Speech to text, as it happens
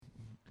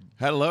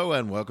Hello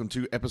and welcome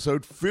to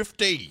episode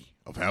 50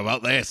 of How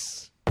About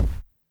This?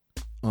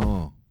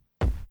 Oh,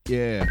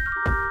 yeah.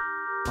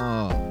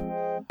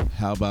 Oh,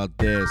 how about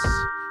this?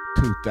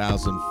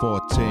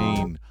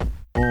 2014.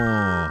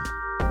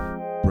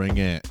 Oh, bring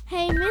it.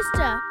 Hey,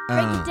 mister,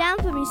 break it down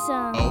for me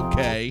some.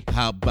 Okay,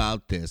 how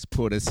about this?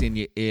 Put us in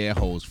your ear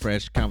holes.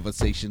 Fresh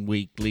conversation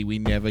weekly. We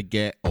never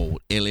get old.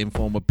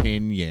 Ill-informed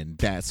opinion.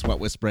 That's what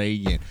we're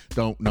spraying.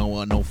 Don't know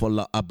an awful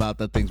lot about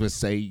the things we're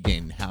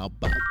saying. How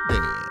about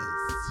this?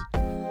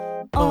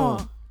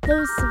 Oh,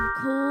 those some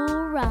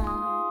cool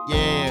rhymes.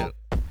 Yeah.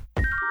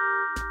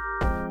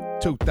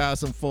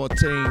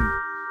 2014.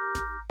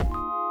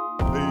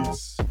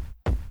 Peace.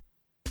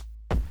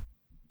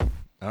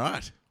 All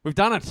right. We've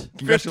done it.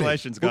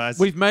 Congratulations, guys.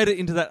 We've made it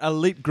into that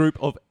elite group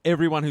of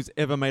everyone who's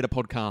ever made a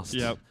podcast.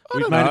 Yep.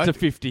 We've made it to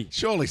 50.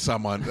 Surely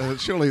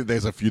surely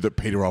there's a few that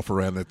peter off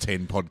around the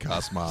 10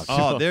 podcast mark.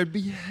 Oh, there'd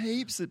be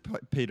heaps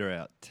that peter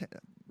out.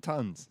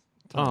 Tons.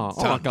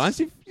 Oh, guys,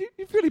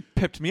 you've really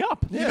pepped me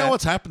up. You know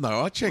what's happened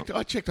though? I checked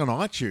on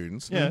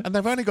iTunes, and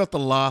they've only got the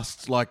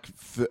last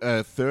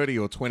 30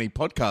 or 20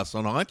 podcasts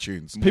on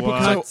iTunes. People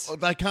can't. So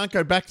they can't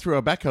go back through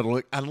our back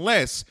catalogue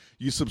unless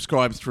you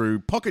subscribe through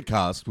Pocket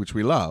Cast, which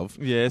we love.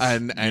 Yes.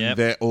 and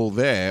they're all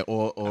there,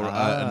 or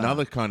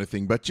another kind of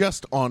thing. But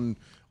just on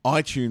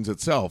iTunes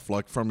itself,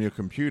 like from your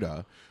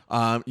computer.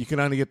 You can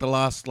only get the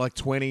last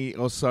 20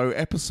 or so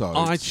episodes.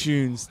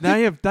 iTunes,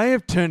 they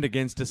have turned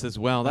against us as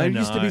well. They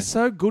used to be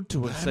so good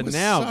to us, and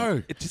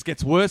now it just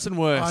gets worse and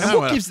worse. And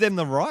what gives them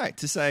the right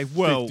to say,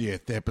 well...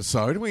 50th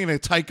episode, we're going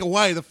to take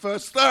away the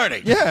first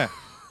 30. Yeah.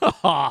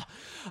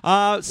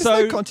 There's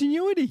no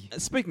continuity.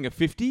 Speaking of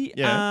 50,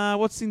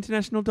 what's the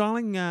international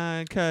dialing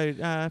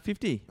code?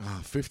 50.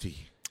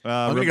 50.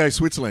 I'm going to go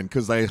Switzerland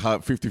because they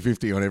have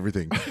 50-50 on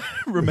everything.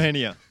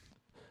 Romania.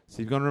 So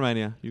you've gone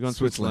Romania, you've gone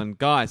Switzerland.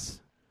 Guys...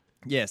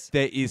 Yes.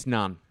 There is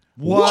none.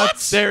 What?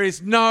 There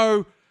is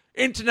no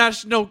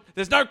international...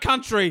 There's no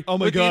country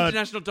with the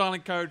international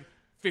dialing code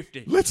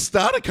 50. Let's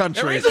start a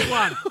country. There isn't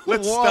one.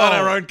 Let's start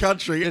our own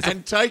country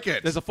and take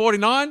it. There's a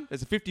 49.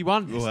 There's a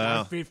 51. There's Wow.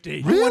 no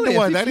 50. I wonder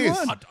why that is.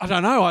 I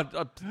don't know.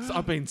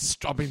 I've been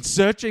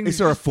searching. Is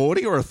there a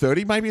 40 or a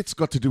 30? Maybe it's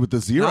got to do with the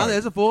zero. No,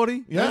 there's a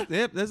 40. Yeah?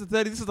 Yep, there's a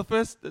 30. This is the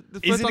first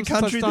Is it time a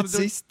country since I that started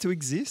ceased to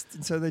exist,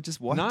 and so they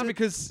just wiped No, it?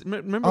 because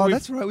remember... Oh,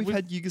 that's right. We've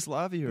had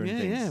Yugoslavia and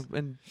things. Yeah,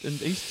 and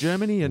East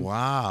Germany. And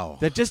Wow.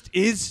 there just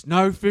is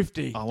no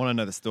 50. I want to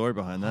know the story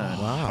behind that.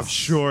 Wow. I'm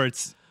sure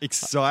it's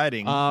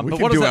exciting. We but can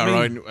what does do that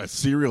our mean? own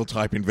serial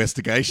type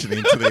investigation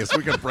into this.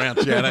 We can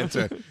branch out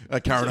into a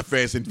current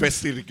affairs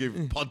investigative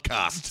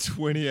podcast.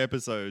 20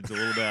 episodes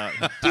all about...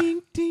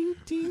 Ding, ding,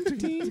 ding,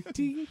 ding,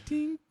 ding,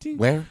 ding, ding.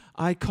 Where?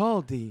 I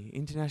called the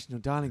International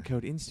Dialing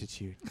Code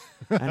Institute,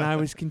 and I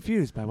was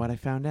confused by what I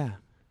found out.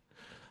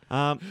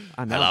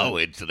 Hello,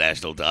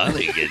 International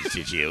Dialing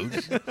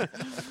Institute.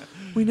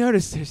 We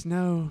noticed there's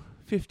no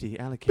 50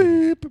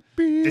 allocated.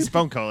 This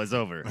phone call is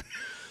over.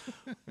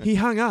 He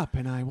hung up,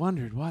 and I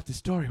wondered what the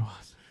story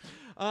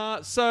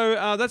was.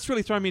 So that's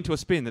really thrown me into a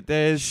spin that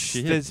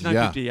there's no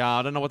 50.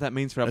 I don't know what that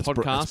means for our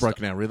podcast. It's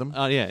broken our rhythm.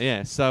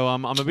 Yeah. So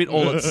I'm a bit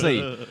all at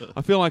sea.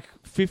 I feel like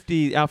our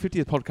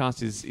 50th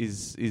podcast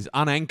is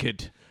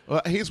unanchored.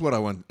 Well, here's what I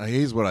want.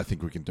 Here's what I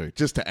think we can do,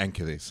 just to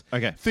anchor this.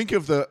 Okay. Think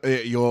of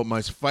your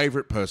most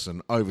favourite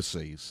person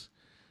overseas.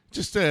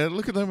 Just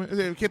look at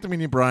them, get them in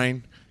your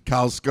brain.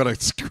 Carl's got a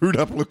screwed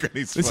up look on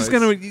his face. This is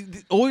going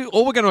to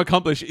all we're going to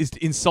accomplish is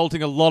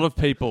insulting a lot of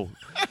people.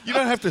 You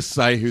don't have to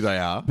say who they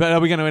are. But are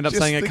we going to end up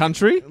saying a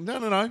country? No.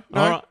 All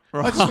right.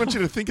 I just want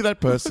you to think of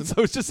that person.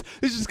 So it's just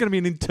going to be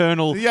an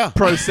internal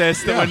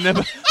process that we're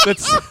never.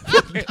 That's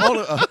all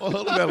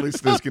of our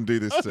listeners can do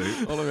this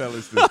too. All of our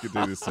listeners can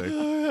do this too.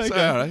 Okay. So,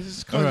 all right,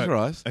 just close your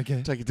eyes.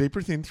 Okay. Take a deep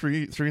breath in through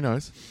your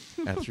nose,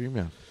 out through your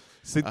mouth.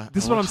 See,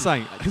 this is what I'm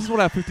saying. This is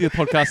what our 50th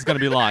podcast is going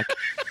to be like.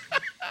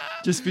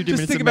 Just 50 Just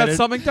minutes think of about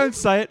something, don't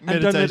say it, and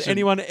don't let meditation.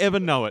 anyone ever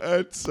know it.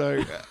 And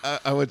so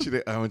I want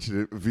you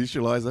to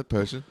visualize that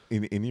person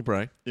in your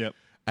brain. Yep.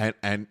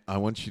 And I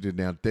want you to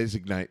now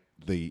designate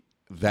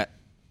that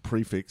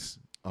prefix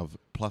of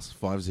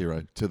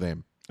 +50 to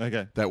them.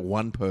 Okay. That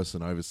one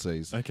person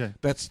overseas. Okay.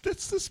 That's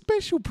the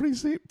special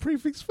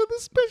prefix for the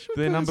special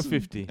They're person. number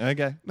 50.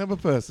 Okay. Number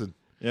person.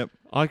 Yep.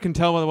 I can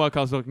tell by the way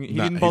Carl's talking. He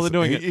No, didn't bother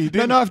doing it. He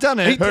didn't. No, I've done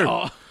it. Who?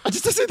 I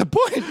just don't see the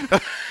point.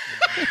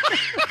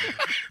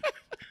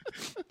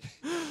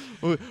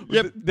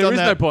 There done is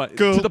no that. point.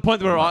 Cool. To the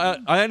point where I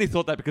only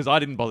thought that because I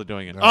didn't bother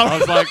doing it. I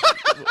was like,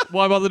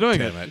 why bother doing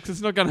Damn it? it. Because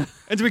it's not going to...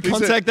 And do we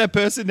contact that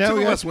person now? Two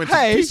We of go, us went to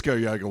hey, disco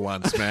yoga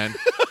once, man.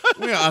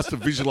 We're going to ask to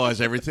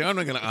visualize everything. I'm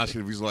not going to ask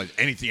you to visualize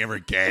anything ever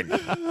again.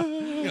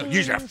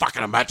 Use your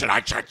fucking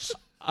imaginations.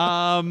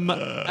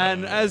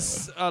 And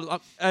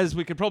as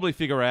we could probably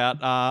figure out,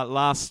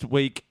 last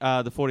week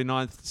the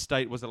 49th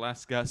state was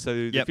Alaska, so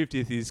the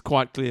 50th is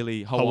quite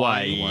clearly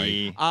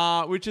Hawaii.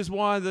 Which is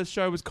why the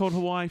show was called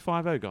Hawaii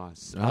 5-0,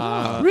 guys.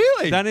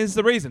 Really? That is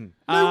the reason.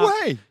 No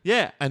way.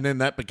 Yeah. And then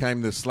that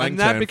became the slang And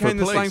that term became for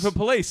the police. slang for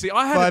police. See,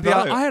 I had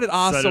it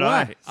asked So did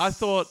away. I. I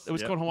thought it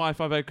was Yep. called Hawaii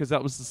 5-0 because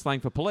that was the slang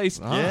for police.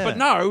 Yeah. But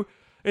no,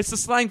 It's the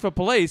slang for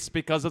police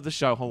because of the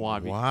show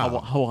Hawaii. Wow.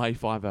 Hawaii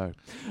Five-0.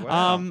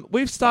 Wow.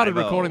 We've started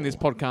 5-0. recording this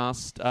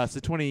podcast.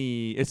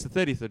 It's the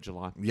 30th of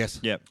July. Yes.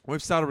 Yep.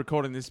 We've started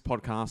recording this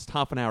podcast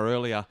half an hour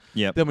earlier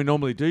Yep. than we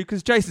normally do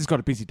because Jason's got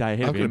a busy day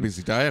ahead I've of got a him.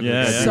 busy day. I'm Yeah,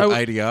 going to yeah. do So-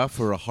 ADR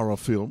for a horror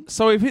film.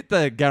 So we've hit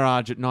the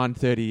garage at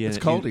 9:30. It's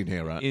cold in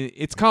here, right?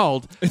 It's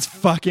cold. It's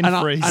fucking And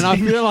I- freezing. and I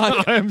feel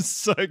like- I am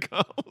so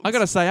cold. I got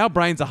to say, our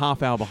brains are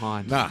half hour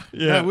behind. Nah.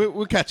 Yeah. No,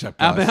 we'll catch up,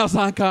 Our guys. mouths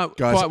aren't quite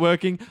Guys-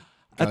 working.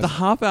 At the guys-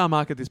 half hour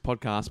mark of this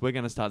podcast, we're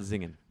going to start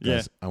zinging. Yeah.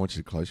 Guys, I want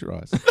you to close your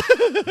eyes.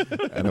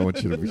 And I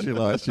want you to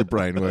visualize your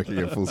brain working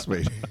at full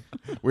speed.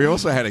 We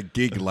also had a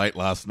gig late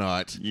last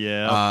night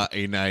Yeah.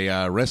 in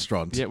a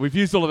restaurant. Yeah, we've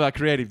used all of our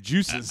creative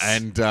juices.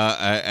 And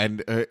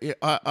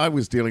I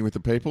was dealing with the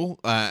people.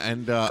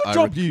 And Good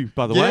job, you,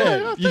 by the way.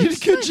 Yeah, you did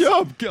a good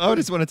job. I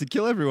just wanted to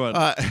kill everyone.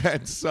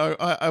 And so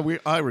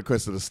I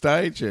requested a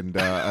stage and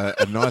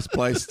a nice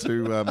place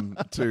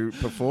to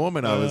perform,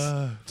 and I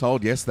was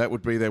told yes, that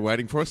would be there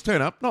waiting for us.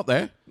 Turn up, not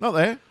there,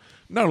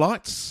 no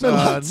lights,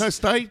 no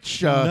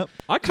stage. Nope.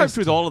 I coped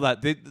with all of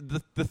that.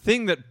 The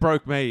thing that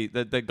broke me,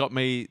 that got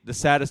me the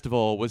saddest of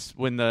all, was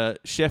when the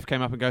chef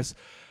came up and goes,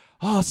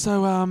 "Oh,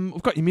 so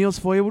we've got your meals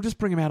for you. We'll just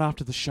bring them out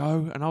after the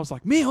show." And I was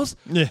like, "Meals?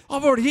 Yeah.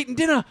 I've already eaten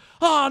dinner.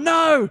 Oh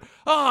no!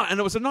 Oh!" And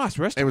it was a nice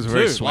restaurant. It was a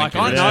very too. swanky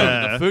Like I know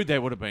restaurant. that the food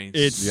there would have been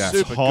It's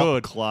super top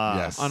good. class.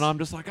 Yes. And I'm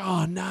just like,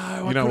 "Oh no! I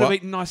You could know have what?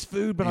 eaten nice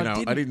food, but I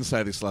didn't." I didn't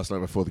say this last night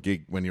before the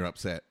gig when you're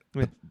upset.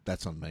 Yeah. But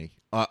that's on me.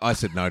 I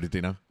said no to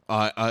dinner.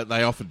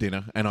 They offered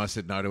dinner, and I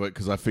said no to it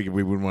because I figured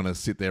we wouldn't want to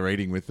sit there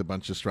eating with a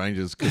bunch of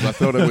strangers because I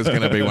thought it was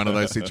going to be one of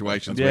those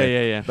situations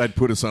where they'd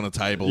put us on a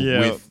table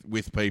Yeah.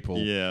 with people.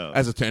 Yeah.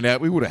 As it turned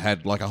out, we would have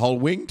had like a whole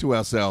wing to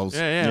ourselves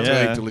Yeah. to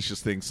Yeah. eat delicious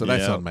things. So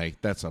that's Yeah. on me.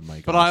 That's on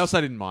me. But guys. I also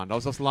didn't mind. I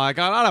was just like,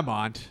 I don't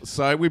mind.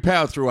 So we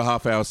powered through a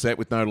half-hour set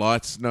with no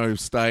lights, no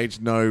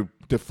stage, no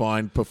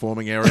defined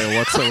performing area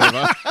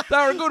whatsoever. They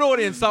were a good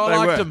audience, so They I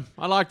liked were. them.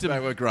 I liked them. They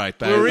were great.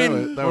 We were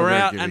in, they were we're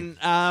very out, giving.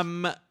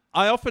 and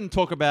I often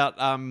talk about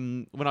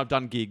when I've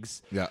done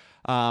gigs Yeah.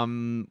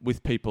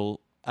 with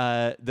people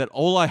that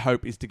all I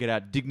hope is to get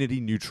out dignity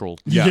neutral.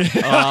 Yeah.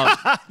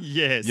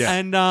 Yes. Yeah.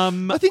 And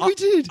I think we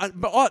did.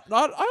 But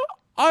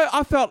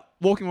I felt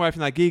walking away from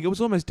that gig, it was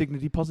almost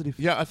dignity positive.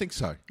 Yeah, I think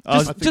so.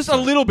 Just a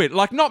little bit,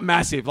 like not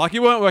massive. Like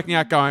you weren't working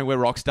out going, we're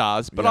rock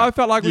stars, but Yeah. I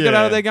felt like we got Yeah.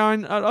 out of there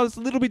going, I was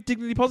a little bit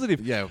dignity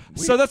positive. Yeah.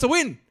 So that's a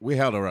win. We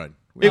held our own.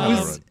 It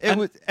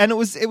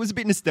was a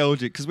bit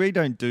nostalgic because we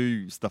don't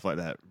do stuff like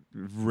that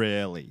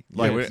rarely.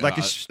 Like, we're- like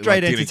a like straight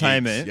dinner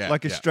entertainment, gigs. Yeah,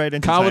 like a yeah. straight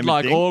entertainment. Carl would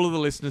like thing. all of the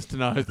listeners to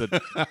know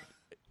that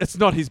it's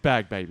not his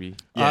bag, baby.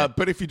 Yeah.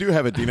 But if you do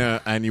have a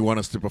dinner and you want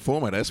us to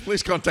perform at us,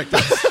 please contact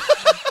us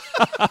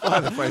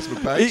via the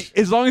Facebook page.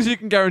 As long as you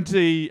can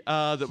guarantee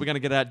that we're going to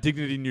get out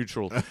dignity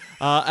neutral,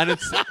 and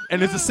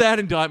it's a sad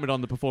indictment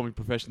on the performing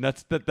profession.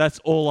 That's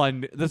all I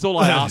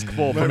ask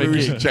for from Maybe a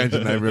we should gig. change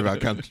the name of our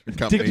company.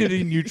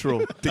 Dignity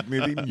neutral.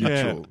 Dignity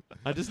Yeah. neutral.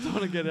 I just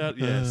want to get out.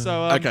 Yeah.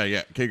 So Okay,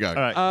 yeah, keep going.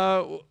 All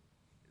right.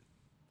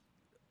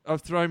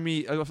 I've thrown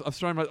my.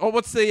 Oh,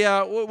 what's the?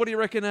 What do you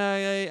reckon?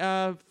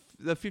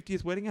 The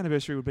 50th wedding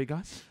anniversary would be,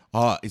 guys.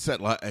 Oh, is that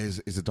like is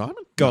it diamond?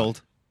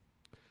 Gold.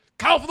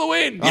 Carl for the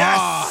win!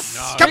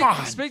 Yes! Come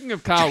on! Speaking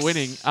of Carl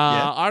winning,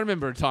 I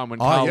remember a time when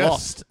Carl yes.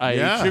 lost a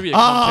Yeah. trivia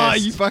Ah,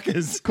 contest you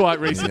fuckers.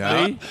 quite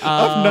recently.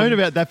 I've known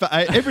about that for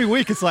every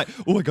week. It's like,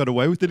 oh, I got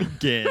away with it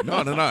again.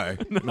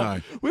 No.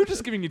 We were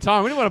just giving you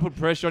time. We didn't want to put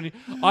pressure on you.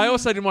 I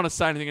also didn't want to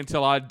say anything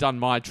until I'd done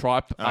my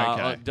tripe,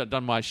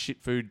 done my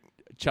shit food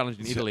challenge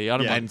in Italy. I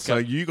don't yeah. mind. And so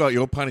you got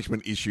your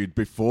punishment issued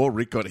before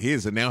Rick got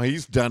his, and now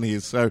he's done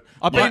his. So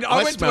I went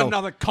to smell,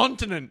 another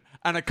continent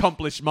and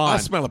accomplished I mine.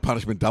 smell a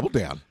punishment double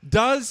down.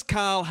 Does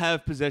Carl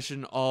have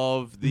possession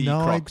of the No,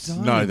 I Crocs?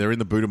 don't. No, they're in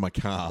the boot of my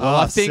car. Well,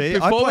 I Oh, think see, I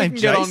before we blame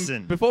can get Jason.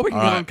 on All get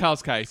right. on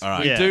Carl's case, All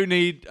right. we Yeah. do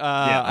need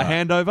a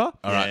handover.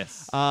 All right.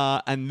 Yes.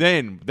 And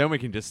then we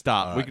can just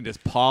start. All We right. can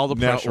just pile the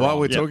Now, pressure while on.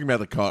 we're Yep. talking about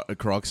the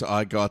Crocs,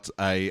 I got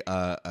a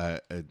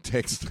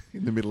text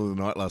in the middle of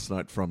the night last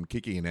night from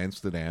Kiki in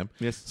Amsterdam.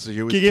 Yes. So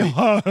you was Kiki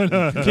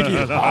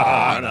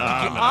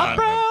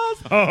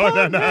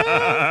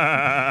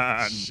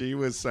She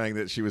was saying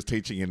that she was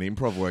teaching an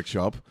improv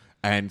workshop,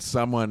 and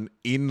someone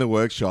in the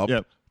workshop,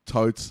 Yep.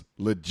 totes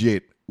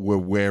legit, were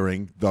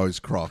wearing those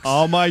Crocs.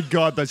 Oh my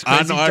God, those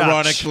crazy Dutch.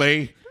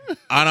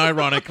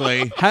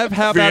 Unironically, How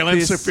about feeling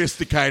this?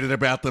 How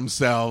about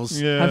themselves.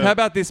 Yeah. How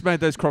about this made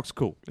those Crocs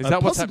cool? Is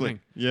that what's possibly.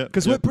 happening? Yeah.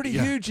 Because Yeah. we're pretty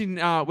Yeah. huge in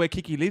where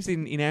Kiki lives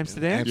in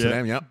Amsterdam.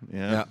 Amsterdam, yep.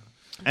 Yeah.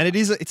 And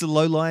it's a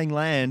low-lying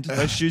land.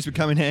 Those shoes would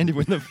come in handy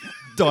when the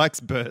dikes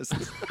burst.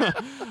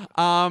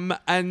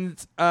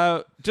 And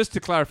just to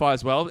clarify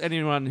as well,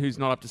 anyone who's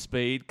not up to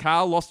speed,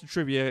 Carl lost a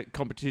trivia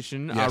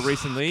competition Yes.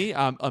 recently,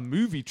 a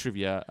movie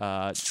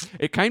trivia.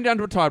 It came down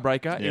to a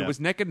tiebreaker. Yeah. It was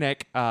neck and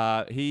neck.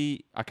 I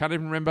can't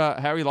even remember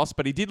how he lost,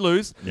 but he did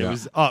lose. It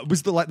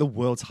was the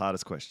world's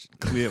hardest question.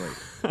 Clearly.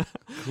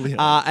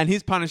 And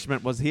his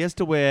punishment was he has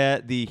to wear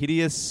the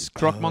hideous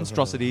croc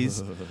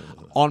monstrosities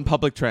on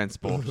public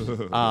transport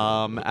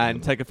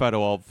and take a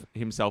photo of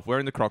himself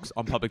wearing the Crocs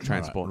on public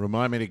transport. Right.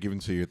 Remind me to give them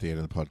to you at the end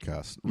of the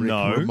podcast. Rick,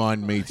 No.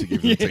 Remind me to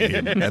give them to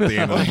him at the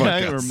end of the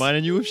Okay, podcast.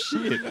 reminding you of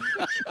shit.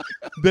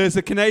 There's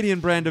a Canadian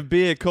brand of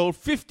beer called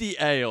 50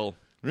 Ale.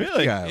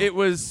 Really? Yeah. It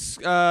was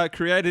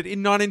created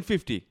in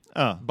 1950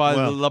 Oh, by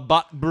well. the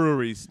Labatt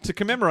Breweries to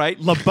commemorate...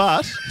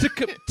 Labatt? to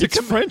It's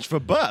French for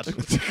butt.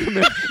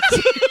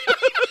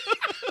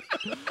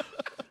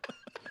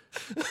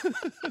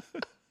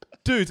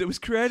 Dudes, it was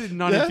created in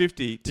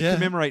 1950 to Yeah.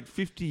 commemorate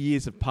 50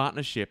 years of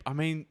partnership. I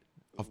mean,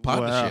 Of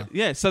partnership.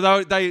 yeah,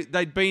 so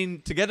they'd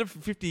been together for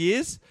 50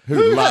 years,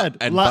 Who La- had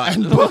and La- butt.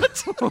 and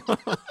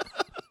butt?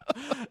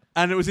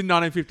 and it was in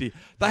 1950.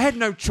 They had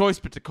no choice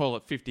but to call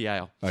it 50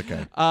 Ale.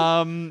 Okay.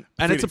 And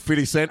it's a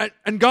 50 cent.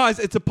 and guys,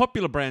 it's a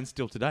popular brand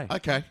still today.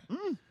 Okay.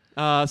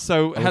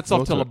 So hats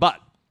off to forward to it.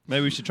 Labatt.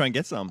 Maybe we should try and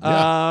get some.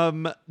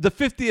 The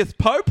 50th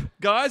Pope,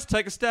 guys,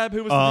 take a stab.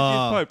 Who was the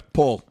 50th Pope?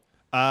 Paul.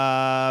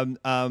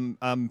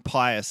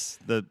 Pius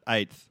the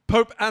 8th.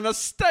 Pope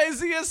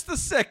Anastasius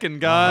II,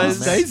 guys.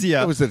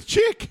 Anastasia. Was it a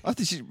chick? I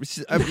think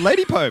she's a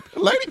Lady Pope.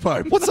 Lady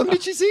Pope. What song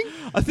did she sing?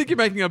 I think you're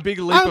making a big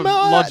leap of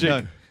logic.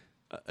 No.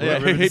 Yeah,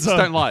 Whatever hips it's on.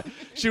 don't lie.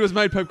 She was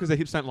made Pope because her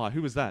hips don't lie.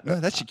 Who was that? No,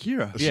 that's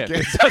Shakira. Yeah.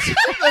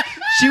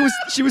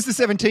 She was the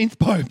 17th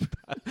Pope.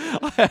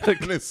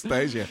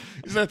 Anastasia.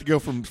 Isn't that the girl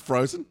from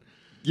Frozen?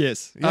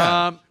 Yes.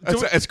 Yeah.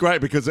 do It's great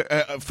because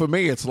for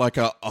me, it's like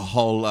a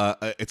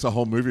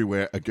whole movie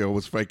where a girl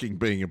was faking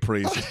being a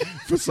priest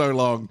for so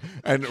long,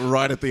 and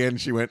right at the end,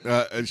 she went.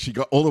 She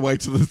got all the way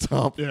to the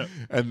top,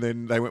 and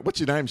then they went, "What's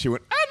your name?" She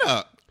went,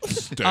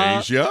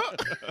 Anastasia.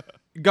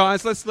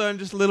 Guys, let's learn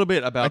just a little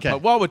bit about Okay.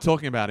 Pope. While we're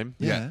talking about him,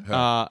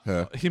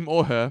 her. him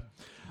or her,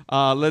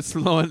 let's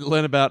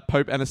learn about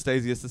Pope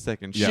Anastasius II.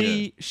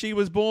 Yeah. She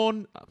was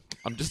born.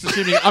 I'm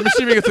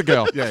assuming it's a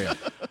girl. Yeah.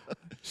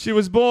 She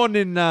was born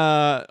in.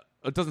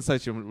 It doesn't say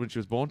when she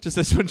was born. Just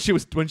says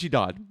when she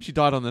died. She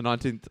died on the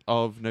 19th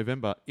of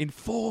November in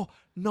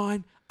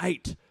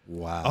 498.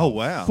 Wow. Oh,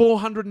 wow.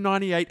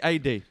 498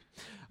 AD.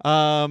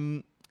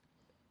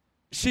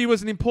 She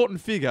was an important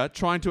figure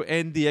trying to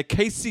end the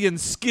Acacian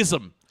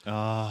Schism.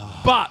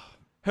 But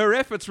her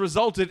efforts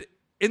resulted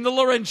in the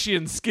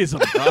Laurentian Schism.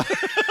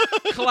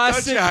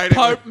 Classic Don't you hate it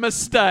Pope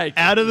mistake.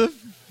 Out of the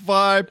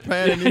fire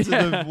pan and into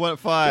the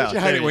fire. Don't you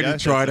hate There it when go. you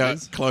try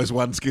That's to close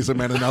one schism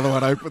and another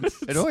one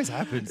opens? It always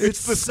happens.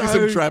 It's the so-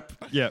 schism trap.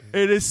 yeah.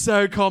 It is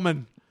so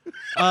common.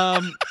 I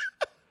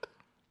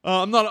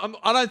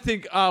don't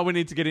think we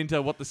need to get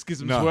into what the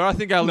schisms No. were. I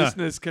think our No.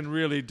 listeners can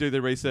really do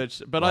the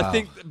research. But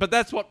Wow. but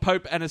that's what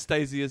Pope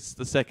Anastasius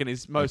II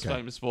is most Okay.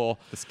 famous for.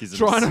 The schisms.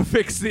 Trying to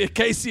fix the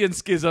Acacian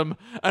Schism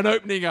and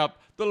opening up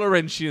the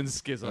Laurentian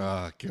Schism.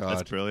 Oh, God.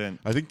 That's brilliant.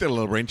 I think the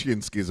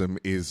Laurentian Schism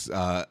is,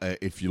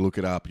 if you look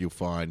it up, you'll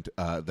find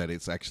that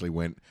it's actually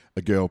when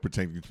a girl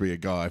pretending to be a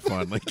guy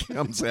finally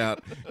comes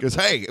out, goes,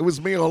 "Hey, it was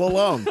me all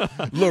along,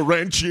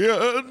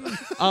 Laurentian."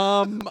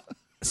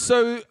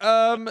 So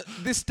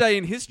this day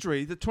in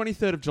history, the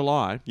 23rd of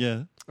July,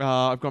 Yeah.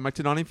 I've gone back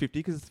to 1950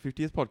 because it's the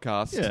 50th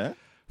podcast. Yeah.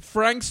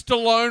 Frank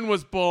Stallone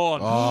was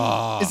born.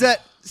 Is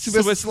that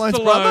Sylvester Stallone's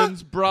brother?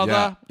 Stallone's brother.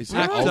 Yeah. Is he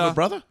an actor. older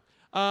brother?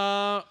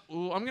 I'm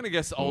going to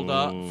guess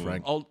older.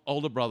 Frank.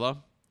 Older brother.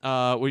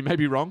 We may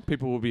be wrong.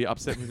 People will be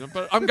upset with him,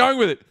 but I'm going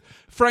with it.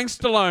 Frank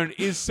Stallone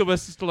is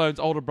Sylvester Stallone's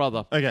older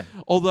brother. Okay.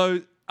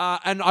 Although,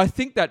 and I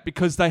think that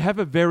because they have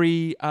a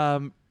very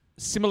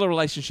similar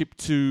relationship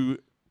to,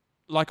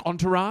 like,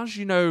 Entourage,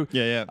 you know.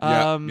 Yeah.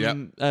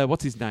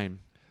 What's his name?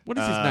 What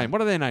is his name?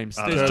 What are their names?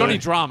 There's Turtle. Johnny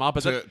Drama,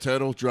 but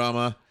Turtle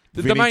Drama.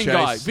 the main Chase.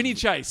 guy, Vinny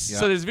Chase. Yeah.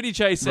 So there's Vinny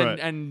Chase Right.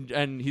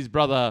 and his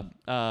brother,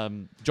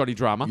 Johnny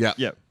Drama. Yeah.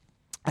 Yeah.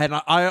 And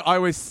I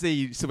always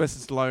see Sylvester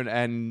Stallone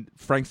and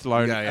Frank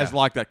Stallone as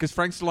like that, because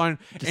Frank Stallone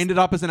ended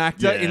up as an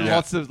actor in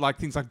lots of like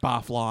things like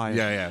Barfly,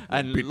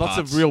 and Bit lots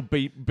parts. of real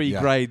B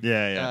grade,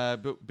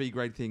 B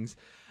grade things.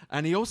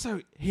 And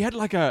he had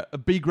like a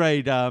B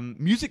grade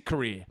music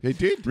career. He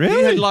did. Really?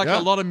 He had like Yeah.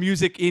 a lot of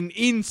music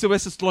in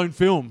Sylvester Stallone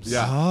films.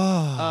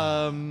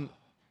 Yeah.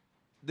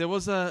 There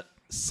was a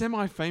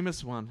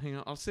semi-famous one. Hang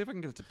on, I'll see if I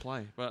can get it to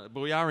play. But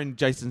we are in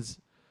Jason's.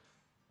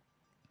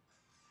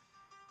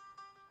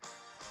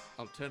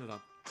 I'll turn it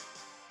up.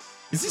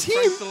 Is this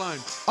Frank him?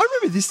 Stallone. I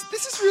remember this.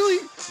 This is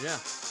really. Yeah.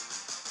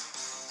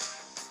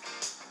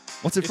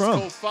 What's it It's from?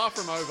 called Far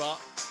From Over.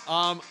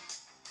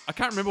 I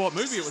can't remember what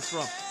movie it was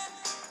from.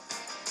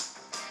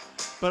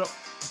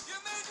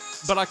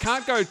 But I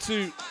can't go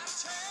to.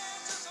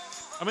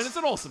 I mean, it's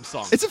an awesome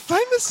song. It's a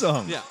famous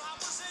song. Yeah.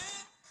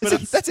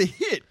 That's a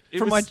hit it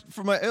from was-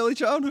 my early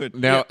childhood.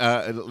 Now,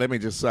 let me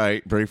just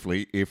say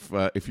briefly,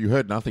 if you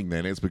heard nothing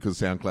then, it's because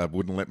SoundCloud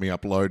wouldn't let me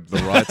upload the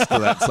rights to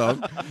that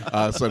song.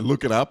 So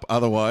look it up.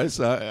 Otherwise,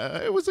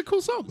 it was a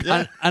cool song.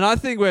 And I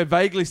think we're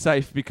vaguely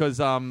safe because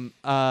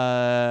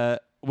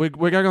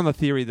we're going on the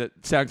theory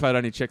that SoundCloud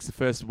only checks the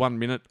first 1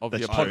 minute of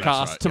your That's true. podcast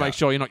That's right, to yeah. make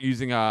sure you're not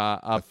using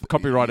a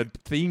copyrighted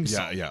theme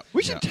song. Yeah.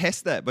 We should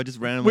test that by just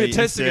randomly We're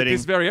testing it inserting-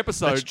 this very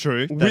episode. That's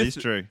true. That is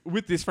true.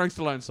 With this Frank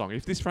Stallone song.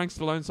 If this Frank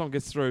Stallone song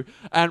gets through,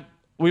 and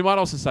we might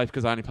also say,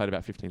 because I only played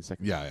about 15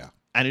 seconds. Yeah.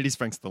 And it is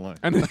Frank Stallone.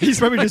 And he's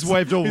probably just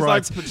waved all he's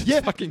rights. like, yeah,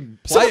 fucking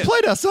play someone it.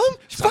 played our song.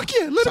 Fuck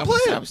yeah, let it play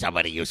it.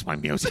 Somebody use my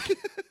music.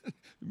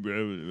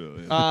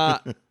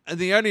 And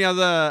the only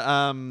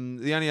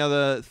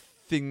other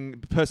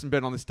person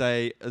born on this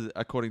day,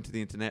 according to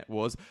the internet,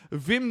 was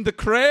Wim de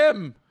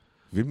Crème.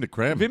 Wim de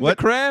Crème. Wim What?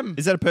 de Crème.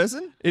 Is that a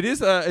person? It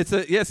is.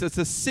 It's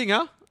a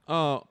singer.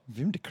 Oh,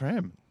 Wim de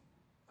Crème.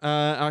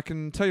 I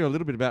can tell you a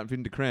little bit about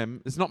Wim de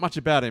Crème. There's not much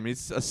about him.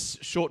 It's a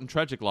short and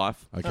tragic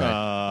life. Okay. Poor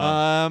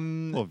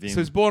Wim. So he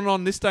was born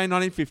on this day,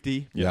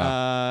 1950.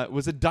 Yeah.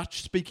 Was a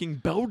Dutch-speaking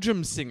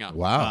Belgium singer.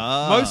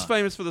 Wow. Most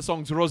famous for the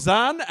songs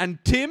Rosanne and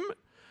Tim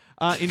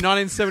in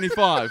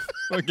 1975.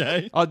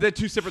 Okay. They're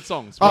two separate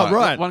songs. Oh,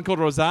 right. One called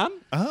Rosanne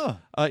Ah.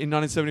 in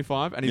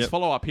 1975, and his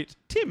follow-up hit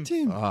Tim,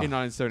 Tim. in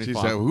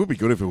 1975. Geez, it would be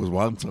good if it was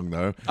one song,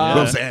 though.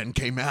 Roseanne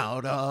came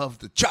out of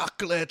the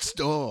chocolate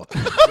store.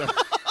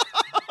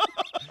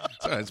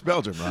 So it's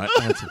Belgium, right?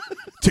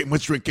 Tim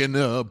was drinking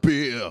a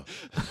beer.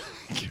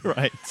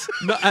 Great.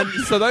 No, and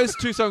so those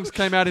two songs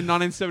came out in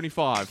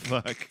 1975.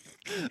 Fuck.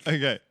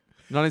 Okay.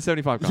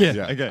 1975. guys.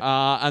 Yeah. Okay.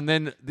 And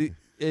then the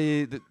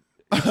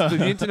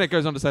internet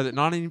goes on to say that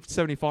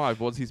 1975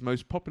 was his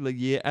most popular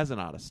year as an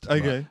artist.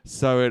 Okay.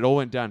 So it all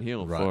went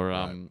downhill Right, for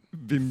right.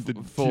 Wim de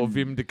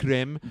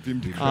Crème.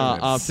 Wim de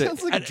Crème.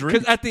 Sounds like a drink.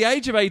 'cause at the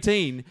age of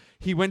 18,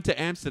 he went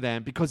to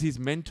Amsterdam because his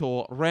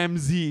mentor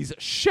Ramses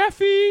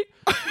Shaffi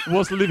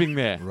was living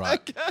there.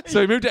 Right.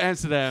 So he moved to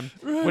Amsterdam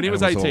when he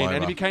was And it was 18, all and he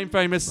over. became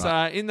famous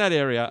in that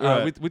area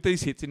Right. with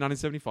these hits in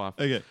 1975.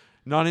 Okay.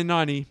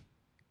 1990,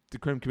 de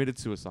Crème committed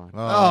suicide.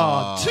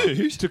 Oh,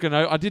 dude. Took a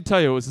note. I did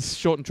tell you it was a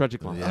short and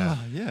tragic life. Yeah.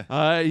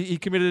 Yeah. He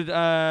committed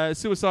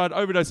suicide,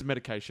 overdose of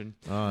medication.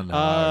 Oh,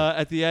 no.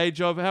 At the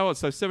age of,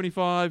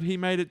 75, he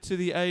made it to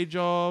the age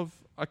of,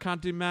 I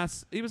can't do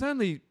maths. He was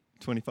only,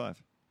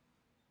 25.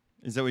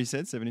 Is that what you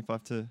said?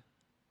 75 to...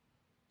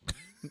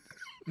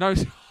 no,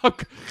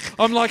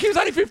 I'm like, he was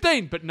only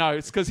 15, but no,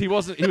 it's because he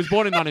was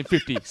born in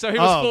 1950, so he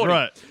was 40.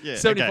 right. Yeah,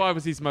 75 okay.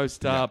 was his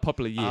most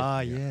popular year.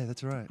 Yeah,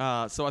 that's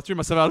right. So I threw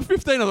myself out at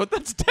 15. I thought,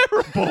 that's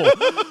terrible.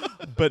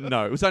 But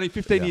no, it was only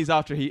 15 years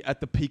after at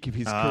the peak of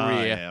his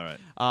career. Yeah, all right.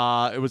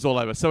 It was all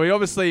over. So he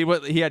obviously,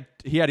 he had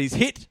his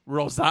hit,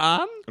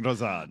 Rosanne.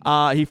 Rosanne.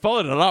 He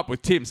followed it up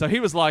with Tim. So he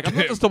was like, I'm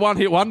not just a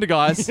one-hit wonder,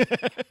 guys.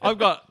 I've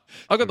got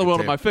the world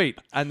at my feet.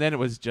 And then it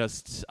was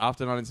just,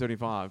 after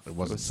 1975, it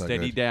wasn't was so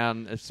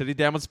steady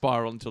downward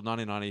spiral until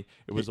 1990.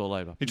 It was all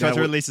over. He tried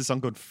to release a song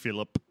called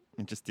Philip.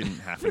 It just didn't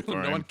happen for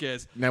him. No one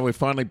cares. Now we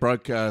finally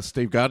broke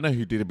Steve Gardner,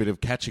 who did a bit of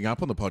catching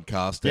up on the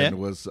podcast and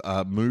was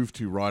moved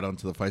to write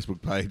onto the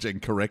Facebook page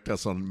and correct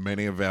us on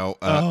many of our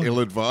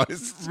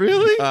ill-advised,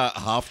 Really?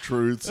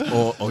 half-truths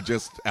or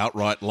just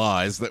outright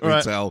lies that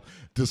we tell,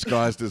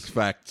 disguised as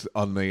fact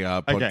on the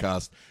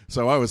podcast.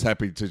 So I was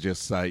happy to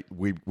just say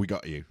we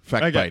got you.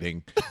 Fact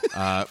baiting.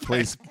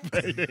 Please,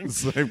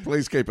 so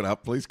please keep it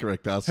up. Please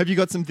correct us. Have you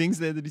got some things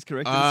there that he's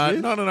corrected us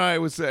with? No. It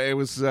was.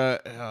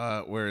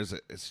 Where is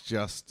it? It's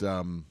just.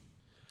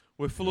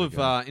 We're full of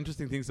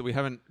interesting things that we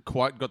haven't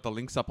quite got the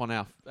links up on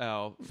our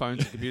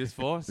phones and computers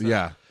for. So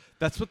Yeah.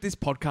 That's what this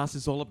podcast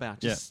is all about.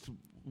 Just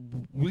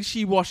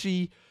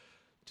wishy-washy,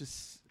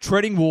 just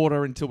treading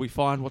water until we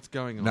find what's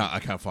going on. No, I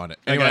can't find it.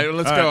 Anyway,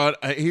 let's go on.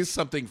 Here's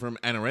something from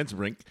Anna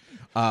Rensenbrink.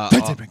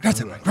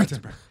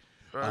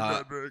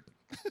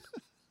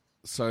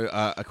 So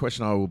a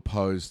question I will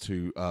pose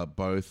to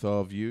both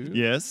of you.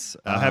 Yes.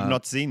 I have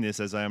not seen this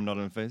as I am not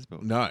on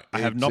Facebook. No. I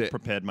have not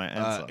prepared my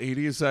answer. It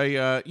is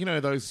a,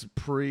 those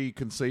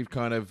preconceived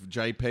kind of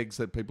JPEGs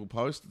that people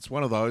post. It's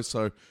one of those.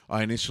 So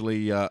I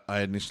initially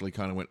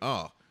kind of went,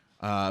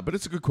 but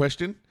it's a good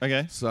question.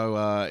 Okay.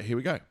 So here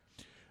we go.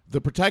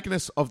 The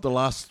protagonists of the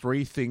last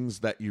three things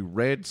that you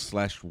read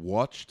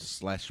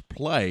 /watched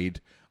 /played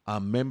are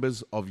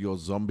members of your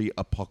zombie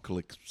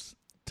apocalypse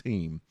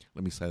team.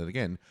 Let me say that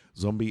again.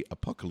 Zombie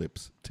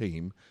apocalypse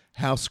team.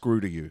 How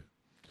screwed are you?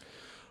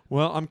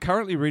 Well, I'm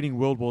currently reading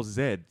World War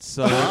Z,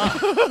 so... Is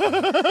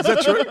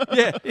that true?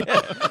 Yeah.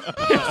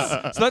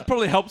 Yes. So that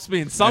probably helps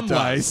me in some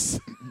ways.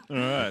 All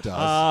right. It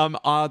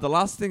does. The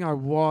last thing I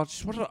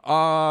watched... What did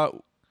I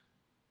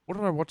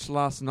watch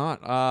last night?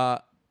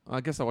 I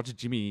guess I watched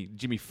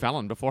Jimmy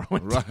Fallon before I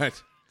went.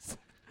 Right.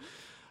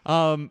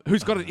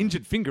 Who's got an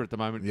injured finger at the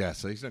moment? Yeah,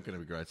 so he's not going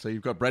to be great. So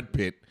you've got Brad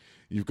Pitt,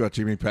 you've got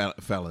Jimmy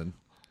Fallon.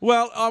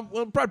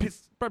 Well, Brad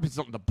Pitt's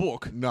not in the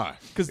book. No,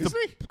 because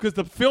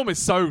the film is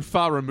so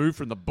far removed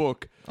from the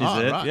book. Is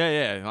it?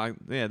 Right.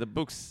 Yeah. The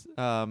book's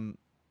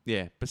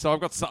yeah. But so I've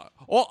got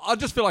I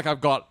just feel like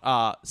I've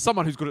got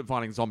someone who's good at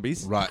finding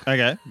zombies. Right.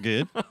 Okay,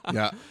 good.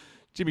 Yeah.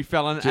 Jimmy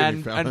Fallon,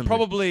 Jimmy Fallon. and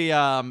probably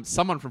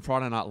someone from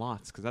Friday Night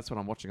Lights, because that's what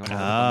I'm watching on at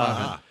the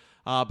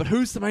moment. But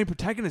who's the main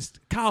protagonist?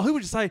 Carl, who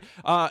would you say?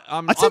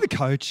 I'd say the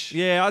coach.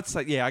 Yeah, I'd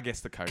say, I guess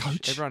the coach.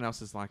 Coach. Everyone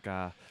else is like...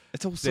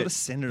 It's all sort of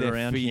centered they're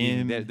around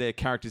feeding him. their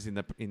characters in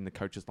the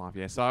coach's life,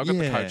 yeah. So I've got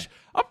the Yeah. coach.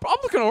 I'm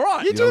looking all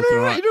right. You're doing looking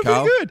all right. right, You're doing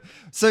Carl. pretty good.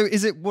 So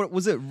is it, what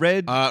was it,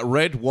 read,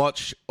 Read,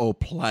 watch, or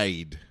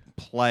played?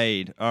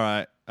 played? All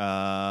right.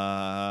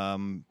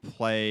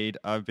 Played.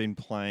 I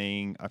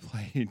played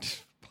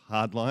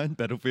Hardline,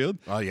 Battlefield.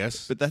 Oh,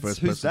 yes. But that's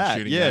First-person who's that?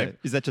 shooting Yeah, game.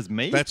 is that just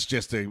me? That's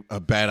just a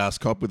badass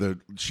cop with a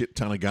shit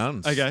ton of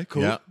guns. Okay,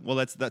 cool. Yeah. Well,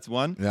 that's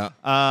one. Yeah.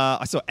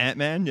 I saw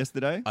Ant-Man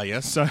yesterday. Oh,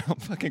 yes? So I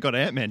fucking got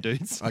Ant-Man,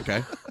 dudes.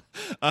 Okay.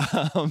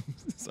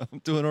 So I'm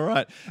doing all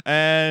right.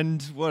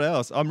 And what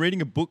else? I'm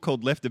reading a book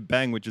called Left of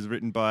Bang, which is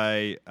written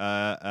by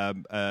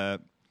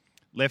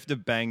Left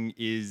of Bang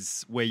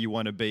is where you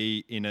want to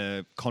be in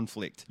a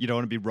conflict. You don't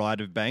want to be right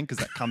of bang because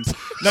that comes.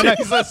 No,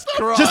 Jesus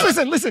Christ. Just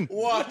listen.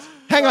 What?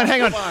 Hang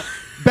on.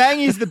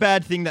 Bang is the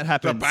bad thing that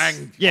happens. The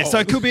bang. Yeah, so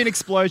Oh. it could be an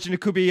explosion.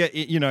 It could be,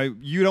 you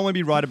don't want to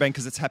be right of bang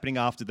because it's happening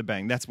after the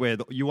bang. That's where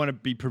you want to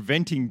be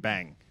preventing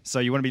bang. So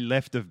you want to be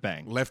left of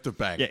bang. Left of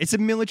bang. Yeah, it's a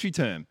military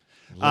term.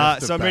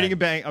 Left of So I'm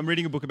bang. I'm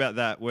reading a book about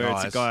that where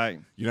it's a Guys, guy.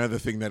 You know the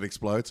thing that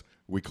explodes?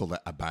 We call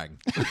that a bang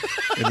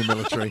in the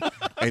military.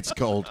 It's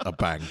called a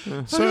bang.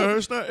 So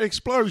it's not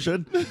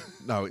explosion.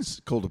 No, it's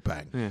called a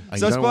bang. And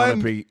So you don't want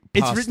to be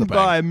it's past written the bang.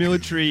 by a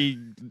military.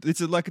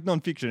 It's like a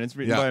non-fiction. It's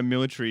written Yeah. by a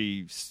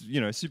military,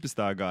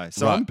 superstar guy.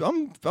 So Right.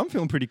 I'm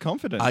feeling pretty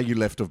confident. Are you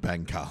left of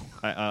bang, Carl?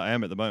 I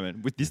am at the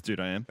moment with this dude.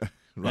 I am.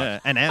 Right. Yeah,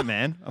 and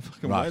Ant-Man. I'm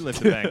fucking way Right.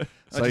 left of bang.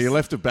 So you're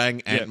left of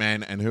bang,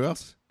 Ant-Man, and who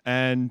else?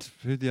 And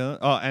who the other?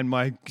 Oh, and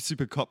my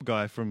super cop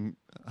guy from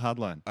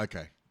Hardline.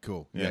 Okay,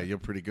 cool. Yeah. Yeah, you're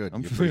pretty good.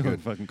 I'm You're pretty feeling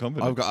good. fucking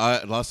confident. I've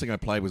got last thing I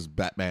played was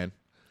Batman.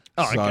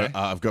 Oh, so okay.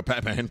 I've got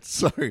Batman.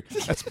 So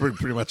that's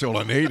pretty much all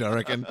I need, I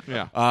reckon.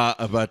 Yeah.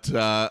 But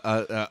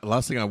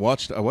last thing I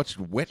watched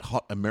Wet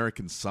Hot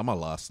American Summer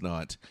last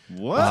night.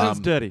 What? Sounds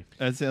dirty.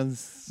 That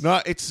sounds.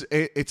 No, it's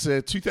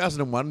a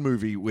 2001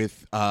 movie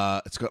with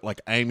it's got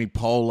like Amy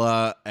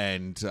Poehler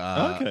and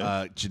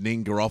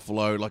Janine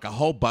Garofalo, like a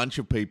whole bunch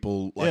of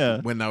people,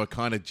 like when they were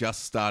kind of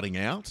just starting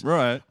out,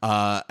 Right.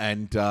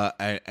 and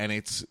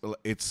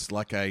it's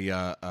like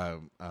a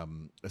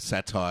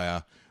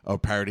satire or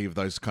parody of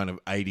those kind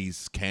of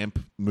 80s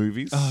camp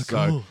movies. Oh,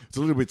 So cool. it's a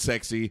little bit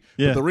sexy.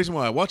 Yeah. But the reason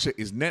why I watch it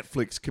is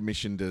Netflix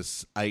commissioned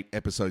this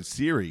 8-episode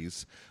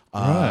series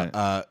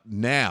Right.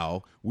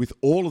 now with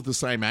all of the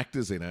same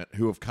actors in it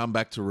who have come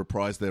back to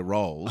reprise their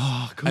roles.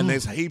 Oh, cool. And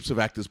there's heaps of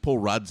actors. Paul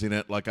Rudd's in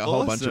it, like a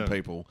whole bunch of Awesome.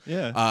 people.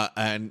 Yeah.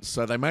 And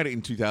so they made it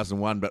in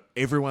 2001, but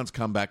everyone's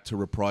come back to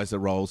reprise their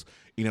roles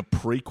in a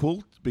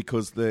prequel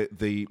because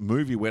the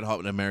movie Wet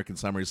Hot American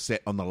Summer is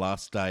set on the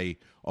last day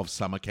of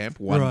summer camp,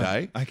 one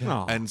Right. day. Okay.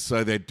 Oh. And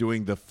so they're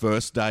doing the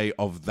first day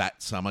of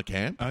that summer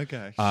camp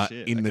Okay.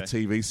 Shit. in the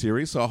Okay. TV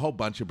series. So a whole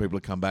bunch of people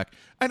have come back.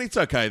 And it's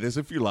okay. There's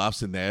a few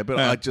laughs in there, but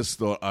Yeah. I just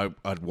thought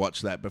I'd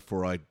watch that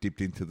before I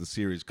dipped into the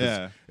series because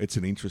Yeah. it's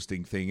an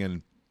interesting thing.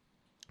 And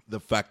the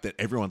fact that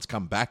everyone's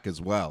come back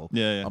as well,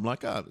 Yeah. I'm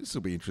like, this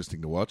will be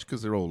interesting to watch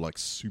because they're all like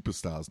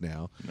superstars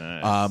now.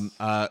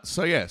 Nice.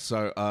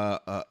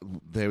 So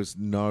there's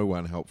no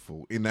one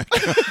helpful in that.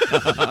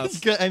 It's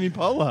got Amy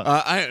Poehler.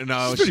 I don't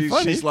know. She's pretty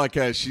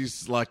funny.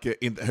 She's like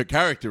her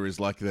character is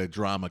like the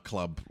drama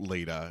club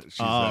leader. She's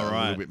a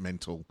right. little bit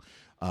mental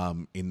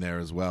in there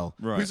as well.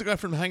 Right. Who's the guy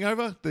from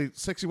Hangover? The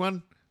sexy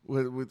one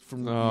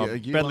from Year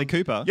Bradley One?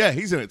 Cooper? Yeah,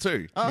 he's in it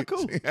too. Oh,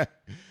 cool. Yeah.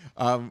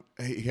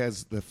 He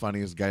has the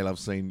funniest gay love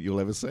scene you'll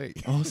ever see.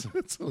 Awesome.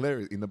 It's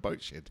hilarious in the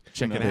boat shed.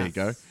 Check it There out. you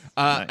go.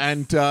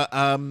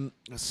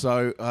 Nice.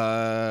 So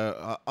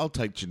I'll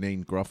take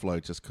Janine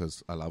Garofalo just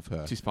because I love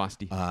her. She's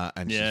feisty.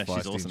 And Yeah, she's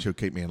she's feisty awesome. and she'll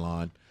keep me in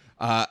line.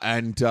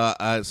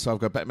 So I've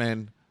got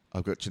Batman.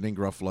 I've got Janine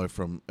Garofalo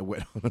from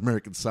Wet Hot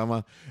American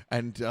Summer.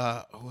 And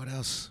what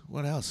else?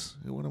 What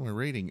am I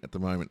reading at the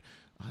moment?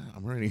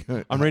 I'm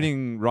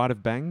reading Rite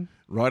of Bang.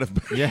 Rite of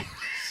Yeah.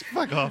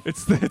 Fuck off.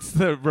 It's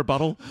the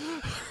rebuttal.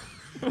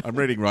 I'm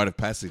reading Rite of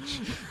Passage.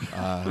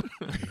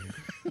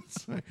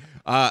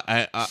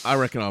 I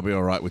reckon I'll be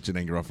all right with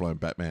Janine Garofalo and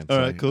Batman. All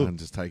right, cool. I'm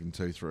just taking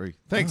 2-3.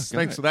 Thanks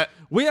great. for that.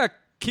 We are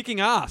kicking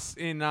ass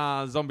in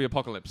zombie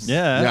apocalypse.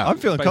 Yeah, Yeah. I'm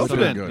feeling Based on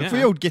confident. good. If Yeah.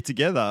 we all get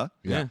together,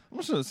 Yeah. I'm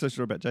not so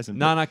sure about Jason.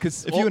 No, but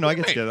because if you and I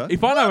get together,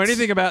 if I know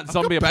anything about got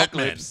zombie Batman.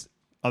 apocalypse,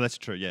 oh, that's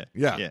true. Yeah,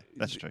 Yeah.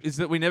 that's true. is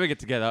that we never get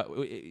together.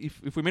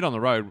 If we meet on the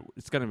road,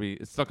 it's not going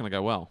to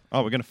go well.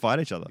 Oh, we're gonna fight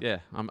each other. Yeah,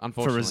 For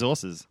unfortunately.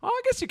 resources. Oh,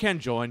 I guess you can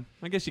join.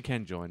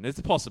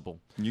 It's possible.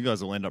 You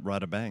guys will end up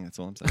right a bang. That's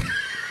all I'm saying.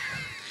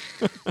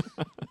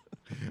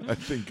 I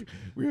think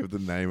we have the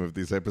name of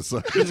this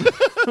episode.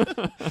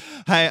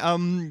 Hey,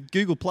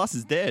 Google Plus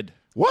is dead.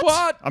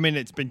 What? I mean,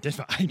 it's been dead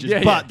for ages,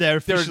 Yeah, but yeah. they're They're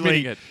officially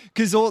admitting it.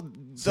 because all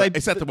So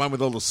is that the one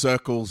with all the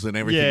circles and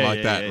everything Yeah, like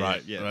yeah, that, yeah,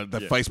 right? yeah,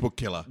 The yeah. Facebook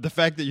killer. the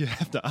fact that you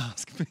have to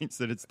ask means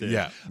that it's dead.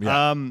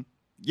 Yeah.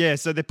 Yeah,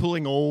 so they're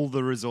pulling all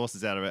the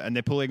resources out of it, and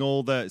they're pulling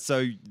all the. So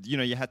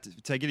you had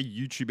to get a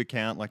YouTube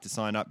account, like to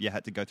sign up. You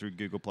had to go through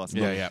Google Plus.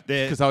 Yeah, yeah.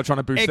 They're Because they were trying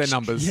to boost their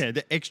numbers. Yeah,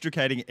 they're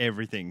extricating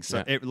everything.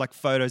 So Yeah. like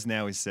photos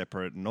now is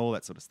separate and all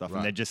that sort of stuff, Right.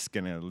 and they're just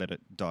gonna let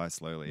it die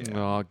slowly. Yeah.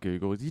 Oh,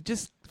 Google. You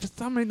just, for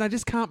some reason, they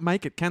just can't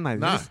make it, can they?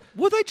 No. They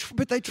Well, they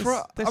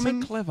try. they're I so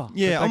mean, clever.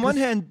 Yeah, But on they one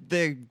just- hand,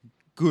 they're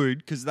good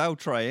because they'll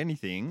try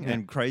anything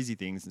and crazy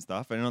things and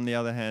stuff. And on the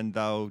other hand,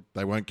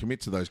 They won't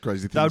commit to those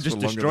crazy things. they'll just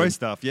for longer destroy than-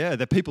 stuff. Yeah,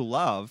 that people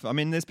love. I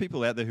mean, there's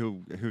people out there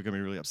who are going to be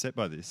really upset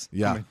by this.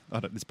 Yeah. I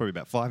mean, there's probably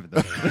about 5 of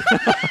them.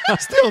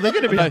 Still, they're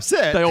going to be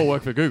upset. They all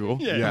work for Google.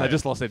 Yeah. They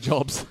just lost their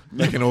jobs.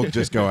 They can all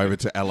just go over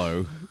to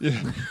Allo.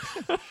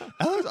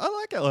 I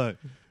like Allo.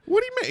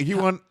 What do you mean? You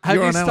want? Have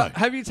You're you, on Allo.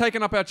 have you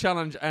taken up our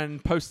challenge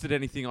and posted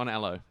anything on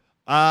Allo?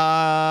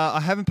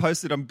 I haven't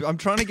posted. I'm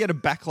trying to get a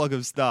backlog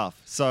of stuff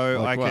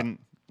so Like I what? can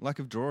like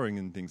of drawing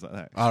and things like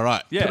that. All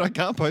right. Yeah. But I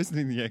can't post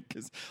anything yet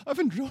because I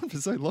haven't drawn for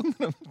so long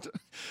that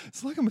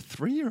it's like I'm a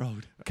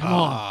 3-year-old. Come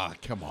on. Ah,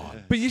 come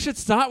on. But you should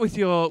start with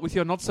your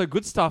not so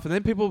good stuff, and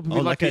then people will be Oh,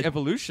 like like the a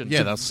evolution.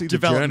 Yeah, they'll see the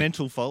journey.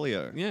 Developmental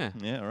folio. Yeah.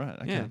 Yeah, right.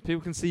 Okay. Yeah,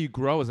 people can see you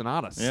grow as an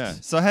artist. Yeah.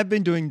 So I have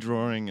been doing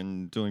drawing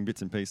and doing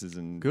bits and pieces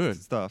and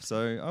Good. stuff.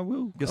 So I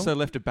will. You're so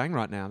left of bang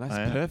right now. That's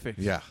I am. perfect.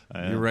 Yeah,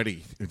 I you're am.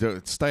 ready.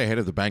 Stay ahead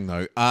of the bang,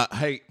 though.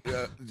 Hey,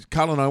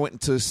 Carl and I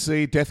went to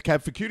see Death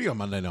Cab for Cutie on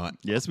Monday night.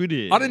 Yes, we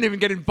did. I didn't even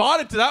get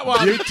invited to that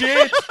one. You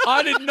did?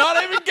 I did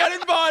not even get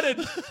invited.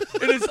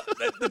 It is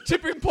the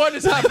tipping point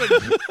has happened.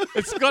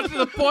 It's got to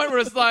the point where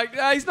it's like,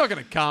 he's not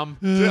going to come.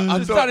 I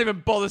Just thought- don't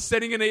even bother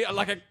sending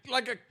like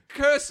a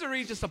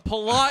cursory, just a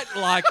polite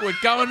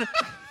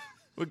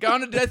we're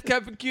going to Death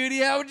Cab for Cutie.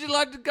 How would you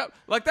like to go?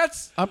 Like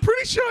that's I'm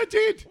pretty sure I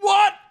did.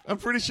 what. I'm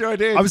pretty sure I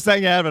did. I was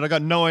staying out of it. I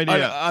got no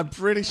idea. I'm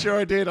pretty sure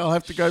I did. I'll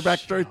have to go back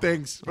through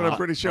things, but I'm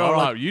pretty sure. all I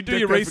right, like you do Death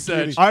your Cab for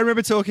research. Cutie. I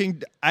remember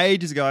talking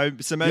ages ago,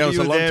 so maybe Yeah, it was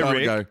you a were long there, time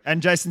Rick, ago.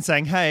 and Jason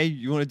saying, "Hey,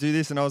 you want to do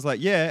this?" And I was like,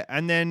 "Yeah."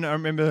 And then I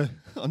remember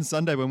on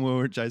Sunday when we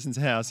were at Jason's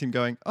house, him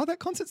going, "Oh, that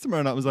concert's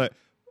tomorrow night." I was like,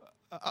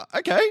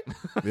 "Okay,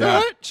 Yeah.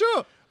 all right,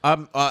 sure."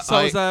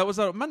 So was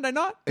that Monday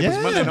night? It was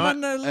Yeah. Monday night.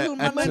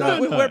 Little at, Monday uh,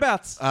 night.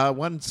 Whereabouts?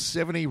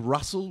 170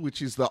 Russell,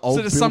 which is the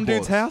old. it some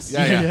billboard. dude's house?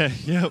 Yeah.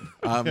 Yep.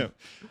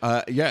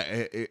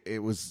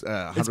 It was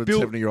a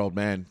 170-year-old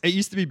man. It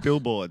used to be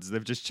Billboards.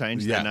 They've just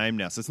changed Yeah. their name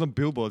now, so it's not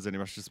Billboards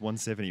anymore. It's just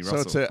 170 So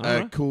Russell. it's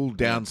a cool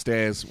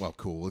downstairs. Well,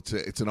 cool.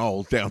 It's an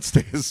old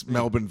downstairs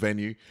Melbourne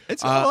venue.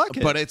 I like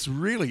it. but it's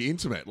really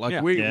intimate. Like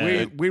Yeah.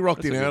 we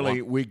rocked in That's a good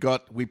early.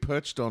 We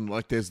perched on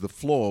like there's the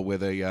floor where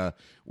the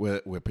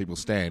where people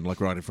stand,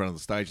 like right in front of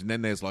the stage, and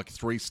then there's like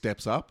 3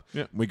 steps up.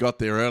 Yeah. We got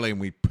there early and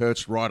we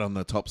perched right on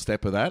the top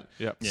step of that.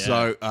 Yep. Yeah.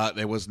 So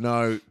there was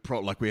no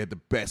we had the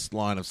best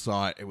line of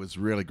sight. It was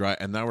really great,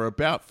 and they were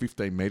about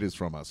 15 meters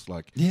from us.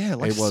 Like yeah,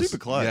 like it was, super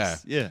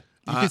close. Yeah.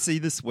 You could see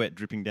the sweat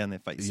dripping down their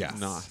faces. Yeah,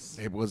 Nice.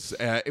 It was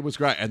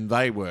great, and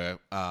they were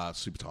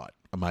super tight,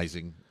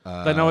 amazing.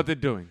 They know what they're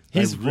doing.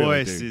 His They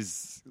really voice do.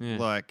 is Yeah.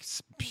 like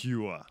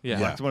pure. Yeah.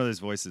 Like, it's one of those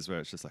voices where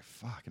it's just like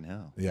fucking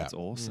hell. Yeah. It's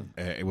awesome.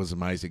 It was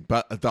amazing,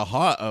 but the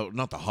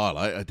not the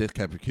highlight. Death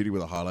Cab for Cutie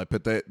with a highlight,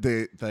 but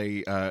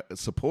the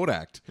support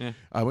act. Yeah.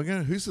 We're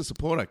going. Who's the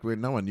support act? Where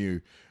no one knew,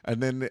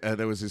 and then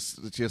there was this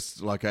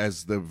just like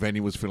as the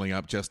venue was filling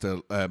up, just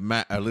a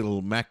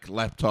little Mac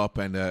laptop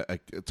and a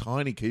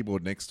tiny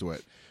keyboard next to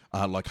it.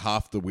 Like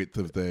half the width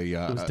of the.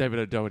 It was David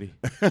O'Doherty.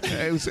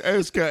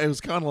 it was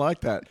kind of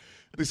like that.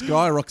 This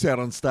guy rocks out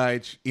on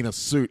stage in a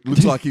suit.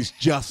 Looks like he's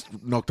just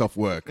knocked off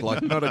work.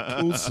 Like not a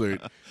cool suit,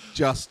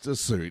 just a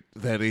suit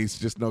that he's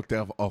just knocked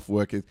off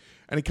work. And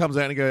he comes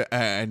out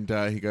and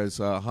he goes,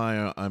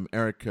 "Hi, I'm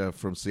Eric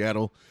from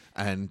Seattle,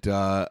 and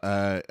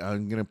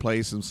I'm going to play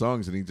you some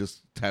songs." And he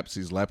just taps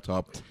his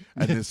laptop,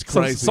 and it's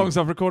Some crazy. songs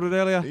I've recorded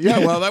earlier. Yeah,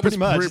 well, that was Pretty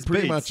much, it's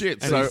pretty beats. much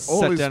it. And So he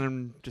all sat his down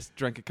and just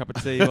drank a cup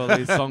of tea while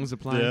these songs are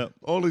playing. Yeah.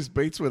 all his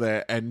beats were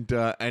there, and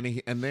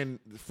then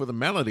for the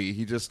melody,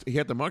 he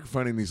had the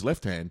microphone in his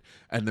left hand,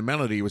 and the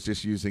melody was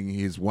just using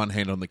his one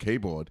hand on the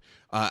keyboard,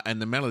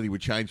 and the melody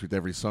would change with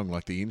every song,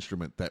 like the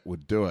instrument that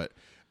would do it,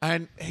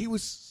 and he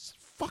was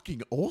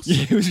fucking awesome.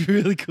 Yeah, it was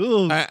really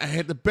cool. I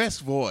had the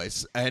best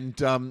voice, and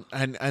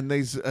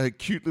these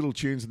cute little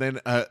tunes. And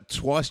then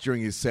twice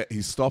during his set,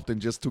 he stopped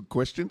and just took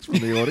questions from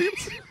the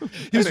audience.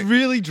 He was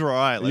really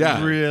dry. Like Yeah.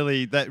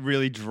 that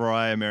really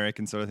dry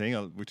American sort of thing,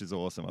 which is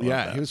awesome. I love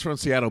Yeah, that. he was from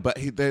Seattle, but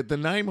the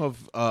name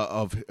of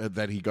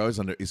that he goes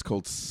under is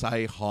called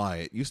Say Hi.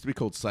 It used to be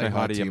called Say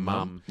Hi to Your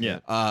Mum. Yeah.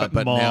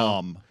 But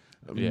Mom.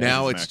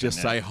 now it's it's just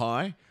American Say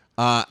Hi.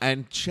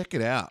 And check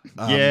it out.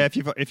 Yeah,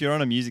 if you're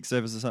on a music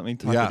service or something,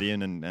 type Yeah. it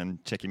in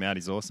and check him out.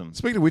 He's awesome.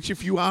 Speaking of which,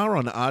 if you are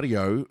on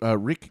Ardio,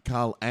 Rick,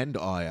 Carl, and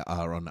I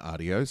are on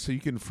Ardio, so you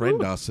can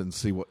friend us and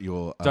see what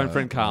your Don't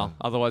friend Carl,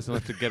 otherwise he'll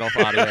have to get off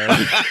audio.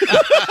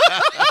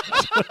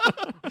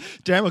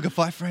 Damn, we've got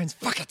 5 friends.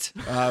 Fuck it.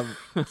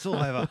 It's all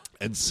over.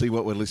 and see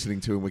what we're listening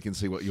to, and we can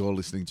see what you're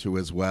listening to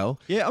as well.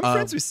 Yeah, I'm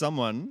friends with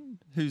someone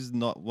who's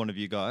not one of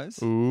you guys.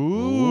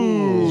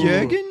 Ooh.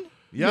 Jürgen?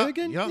 Yeah,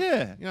 Jürgen?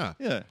 yeah.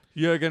 Yeah.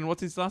 Jürgen,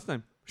 what's his last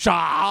name?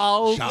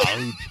 Schall.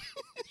 Schalb.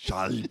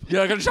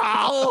 Jürgen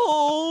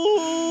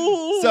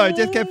Schall. So,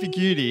 Death Cab for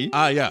Cutie.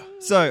 Yeah.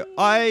 So,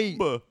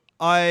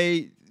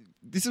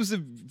 this was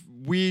a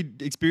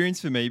weird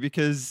experience for me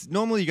because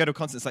normally you go to a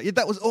concert, it's like, yeah,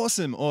 that was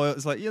awesome. Or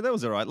it's like, yeah, that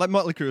was all right. Like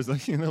Motley Crue was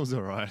like, yeah, that was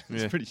all right.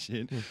 It's Yeah. pretty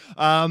shit.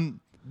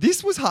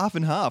 This was half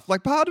and half.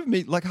 Like part of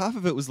me, like half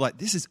of it was like,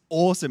 this is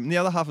awesome. And the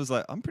other half was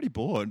like, I'm pretty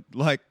bored.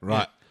 Like,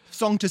 Right.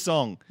 song to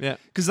song. Yeah.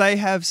 Because they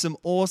have some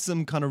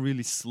awesome kind of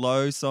really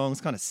slow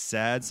songs, kind of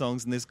sad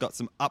songs, and there's got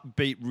some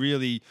upbeat,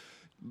 really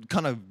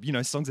kind of,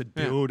 songs that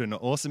build and are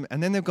awesome.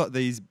 And then they've got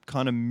these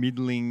kind of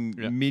middling,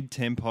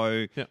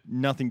 mid-tempo,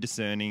 nothing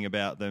discerning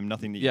about them,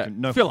 nothing that you can...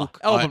 No filler. hook.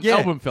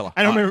 Album filler.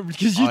 And I remember,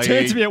 because you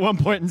turned to me at one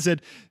point and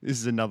said, this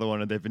is another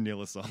one of their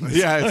vanilla songs.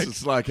 Yeah,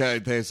 it's like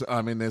there's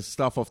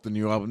stuff off the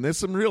new album. There's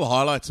some real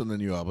highlights on the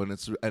new album.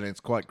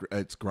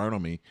 It's grown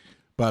on me.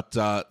 But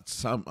I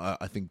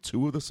think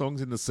 2 of the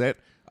songs in the set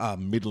are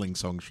middling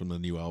songs from the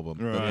new album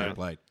that they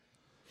played.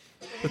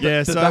 But they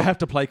have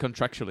to play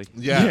contractually.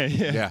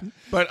 Yeah.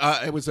 But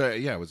it was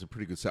a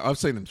pretty good set. I've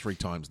seen them 3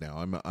 times now.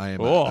 I am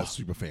a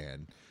super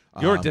fan.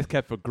 You're a Death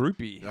Cab for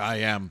groupie. I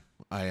am.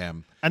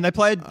 And they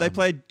played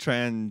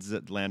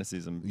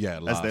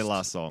Transatlanticism as their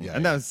last song. Yeah,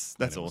 and that's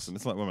awesome.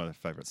 It's like one of my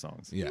favourite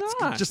songs. Yeah.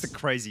 Nice. Just a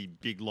crazy,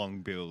 big, long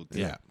build.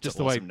 Yeah. Just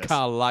the way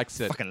Carl likes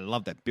it. Fucking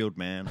love that build,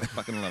 man. I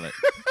fucking love it.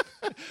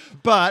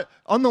 But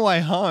on the way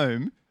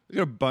home, I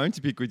got a bone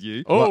to pick with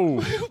you.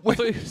 Oh, I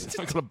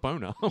got a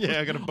boner. Yeah,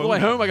 I got a boner. On the way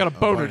home, I got a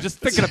boner. Just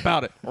thinking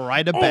about it.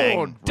 Right a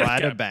bang.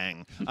 Right a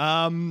bang.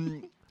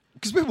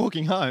 Because we're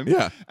walking home.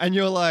 Yeah. And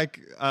you're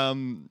like,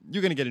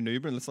 you're going to get an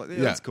Uber. And it's like,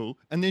 that's cool.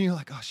 And then you're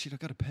like, oh, shit, I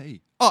got to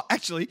pee. Oh,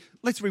 actually,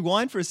 let's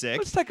rewind for a sec.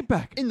 Let's take it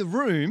back. In the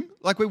room,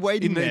 like we're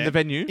waiting in the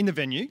venue? In the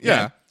venue.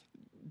 Yeah.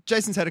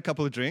 Jason's had a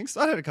couple of drinks.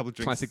 I had a couple of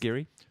drinks. Classic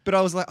Geary. But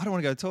I was like, I don't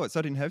want to go to the toilet, so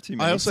I didn't have too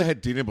many. I also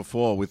had dinner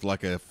before with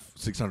like a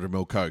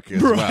 600ml Coke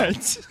as well.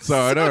 Right. So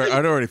I'd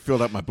already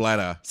filled up my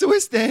bladder. So we're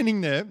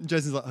standing there. And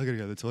Jason's like, I got to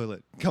go to the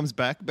toilet. Comes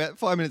back about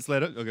 5 minutes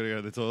later. I got to go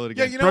to the toilet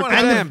again. Yeah, you know what?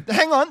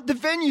 Hang on. The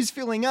venue's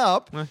filling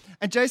up.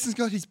 And Jason's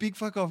got his big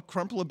fuck off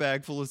crumpler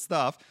bag full of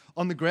stuff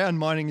on the ground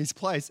minding his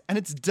place. And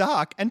it's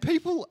dark. And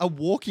people are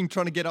walking,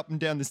 trying to get up and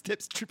down the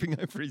steps, tripping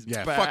over his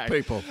bag. Fuck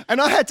people.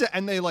 And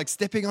and they're like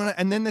stepping on it.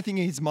 And then they're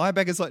thinking it's my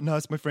bag. It's like, no,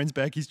 it's my friend's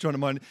bag. He's trying to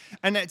mind it.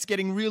 And it's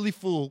getting really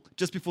full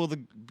just before the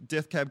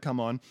Death Cab come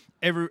on.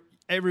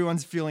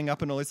 Everyone's filling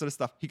up and all this sort of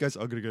stuff. He goes,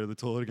 I got to go to the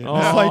toilet again. And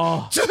I'm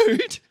like,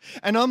 dude.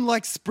 And I'm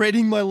like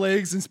spreading my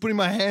legs and putting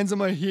my hands on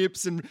my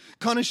hips and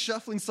kind of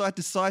shuffling side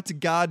to side to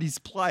guard his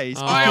place.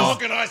 I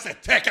organise the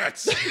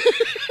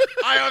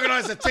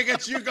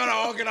tickets. You got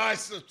to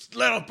organise a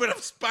little bit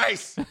of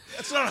space.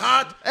 It's not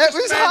hard. It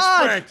was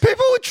hard.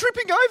 People were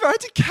tripping over. I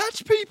had to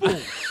catch people.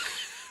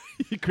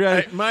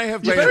 It may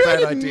have been a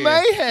bad idea.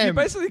 Mayhem. You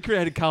basically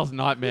created Carl's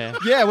nightmare.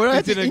 Yeah, we're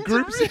in a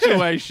group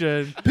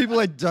situation. People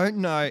I don't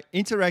know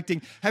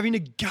interacting, having to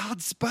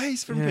guard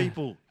space from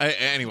people.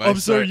 Anyway, I'm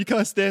sorry, you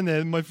can't stand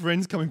there. My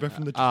friend's coming back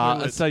from the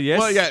toilet. So yes.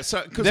 Well, yeah.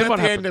 So because Then at what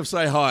the happened? end of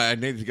Say Hi, I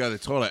needed to go to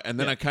the toilet, and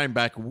then I came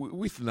back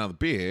with another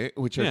beer,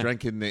 which I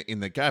drank in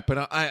the gap,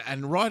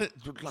 and right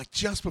at like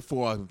just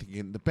before I'm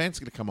thinking the band's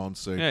going to come on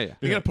soon. Yeah.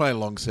 They're going to play a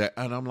long set,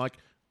 and I'm like,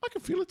 I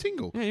can feel a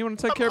tingle. Yeah, you want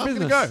to take care of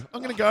business.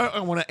 I'm going to go.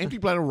 I want an empty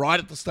bladder right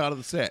at the start of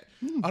the set.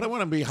 I don't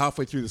want to be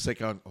halfway through the set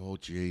going, oh,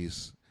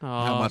 geez,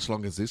 how much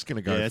longer is this going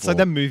to go for? It's like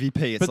that movie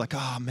P. It's like,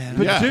 oh, man.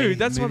 But dude,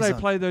 that's why they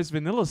play those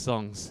vanilla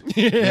songs.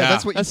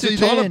 That's what That's you your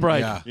do toilet then.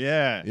 break.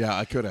 Yeah,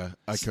 I could have.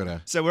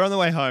 So we're on the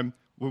way home.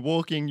 We're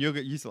walking. I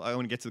want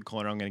to get to the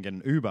corner. I'm going to get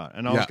an Uber.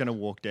 And I was going to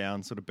walk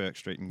down sort of Burke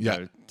Street and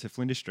go to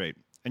Flinders Street.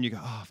 And you go,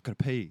 oh, I've got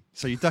to pee.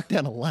 So you duck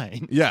down a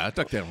lane Yeah, I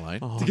ducked down a lane.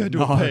 to go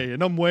do a pee.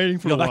 And I'm waiting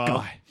for You're a that while.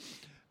 guy.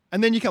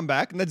 And then you come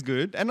back, and that's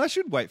good. And I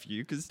should wait for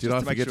you because Did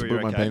I forget to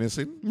put my penis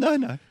in? No.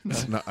 No,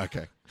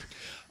 okay.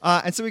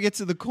 And so we get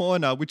to the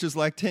corner, which is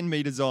like 10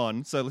 meters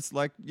on. So it's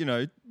like,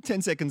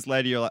 10 seconds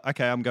later, you're like,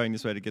 okay, I'm going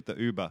this way to get the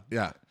Uber.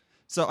 Yeah.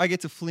 So I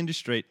get to Flinders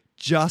Street,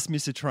 just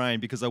miss a train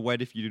because I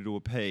waited for you to do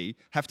a pee.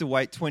 Have to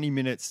wait 20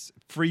 minutes,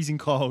 freezing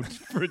cold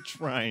for a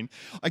train.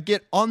 I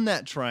get on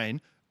that train,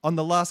 on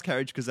the last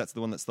carriage, because that's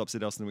the one that stops at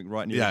Elsternwick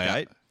right near the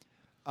gate.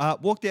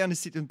 Walk down to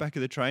sit in the back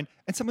of the train,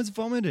 and someone's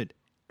vomited.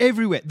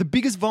 Everywhere. The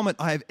biggest vomit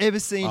I have ever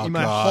seen in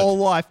my whole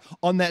life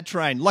on that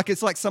train. Like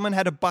it's like someone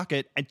had a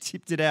bucket and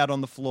tipped it out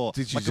on the floor.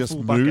 Did you like just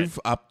move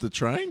up the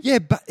train? Yeah,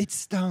 but it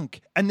stunk.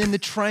 And then the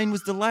train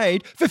was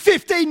delayed for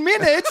 15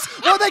 minutes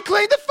while they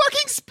cleaned the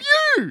fucking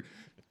spew.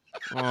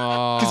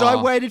 Because I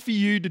waited for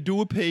you to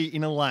do a pee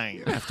in a lane.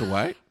 You don't have to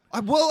wait.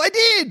 I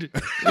did.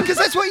 Because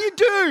that's what you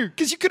do.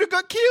 Because you could have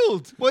got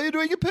killed while you're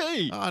doing a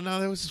pee. Oh,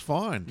 no, that was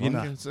fine.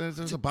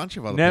 There's a bunch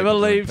of other Never people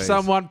doing leave pees.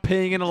 someone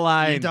peeing in a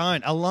lane. You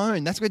don't.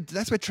 Alone. That's where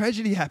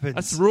tragedy happens.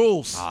 That's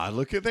rules.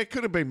 Look, there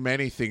could have been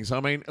many things. I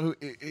mean,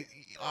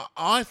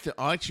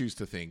 I choose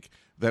to think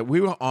that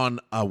we were on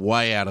a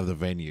way out of the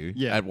venue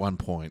at one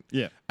point.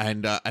 Yeah.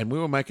 And we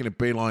were making a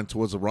beeline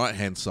towards the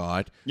right-hand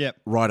side. Yep.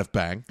 Right of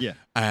Bang. Yeah.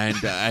 And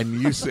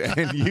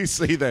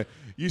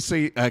you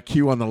see a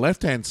queue on the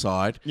left-hand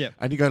side,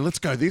 and you go, let's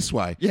go this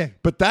way. Yeah.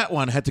 But that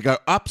one had to go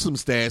up some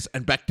stairs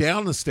and back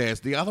down the stairs.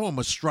 The other one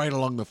was straight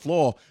along the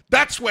floor.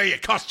 That's where you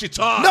cost your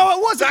time. No,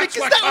 it wasn't. That's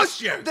because what that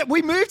cost was, you. that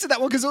we moved to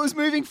that one because it was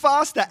moving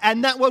faster,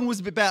 and that one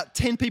was about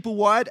 10 people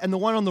wide, and the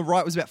one on the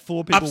right was about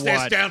 4 people Upstairs,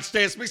 wide.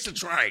 downstairs, Mr.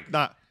 Train.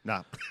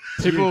 No.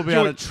 People will be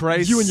able to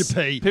trace you and your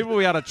pee. People will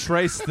be able to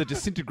trace the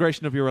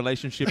disintegration of your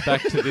relationship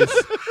back to this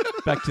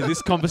back to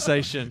this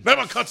conversation. No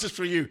more concerts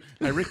for you.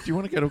 Hey, Rick, do you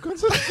want to go to a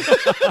concert?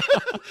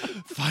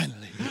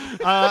 Finally.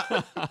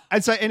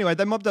 And so anyway,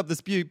 they mobbed up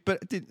this butte,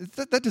 but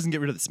that doesn't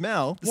get rid of the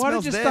smell. The Why did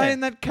smell's you there. stay in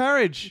that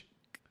carriage?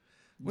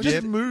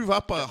 Just move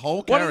up a whole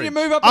Why carriage. didn't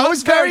you move up? I one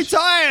was very carriage?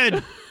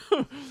 tired.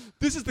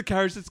 This is the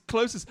carriage that's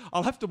closest.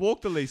 I'll have to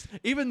walk the least.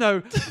 Even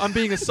though I'm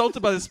being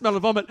assaulted by the smell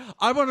of vomit,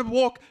 I want to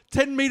walk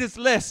 10 metres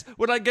less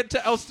when I get to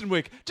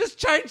Elstonwick. Just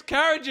change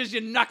carriages,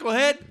 you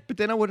knucklehead. But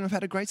then I wouldn't have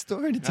had a great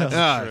story to tell.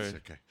 Ah, it's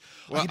okay.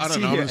 Well, can I don't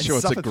sit know. here I'm and sure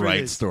it's a suffer through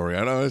great this. story.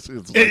 I know it's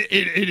like,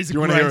 It is a do you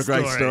want to hear a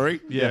great story?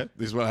 story? Yeah.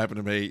 This is what happened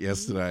to me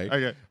yesterday.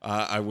 Okay.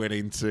 I went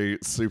into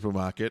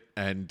supermarket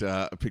and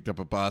picked up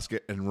a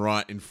basket, and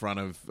right in front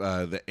of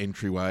the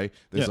entryway,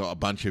 there's Yeah. a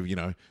bunch of,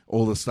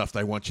 all the stuff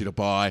they want you to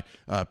buy,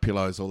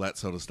 pillows, all that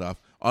sort of stuff.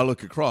 I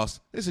look across,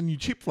 there's a new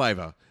chip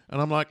flavour.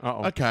 And I'm like,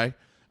 Uh-oh. okay.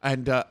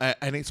 And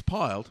it's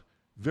piled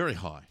very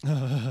high.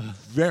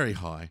 Very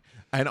high.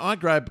 And I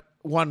grab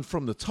one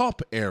from the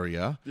top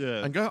area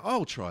and go,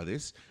 I'll try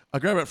this. I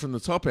grab it from the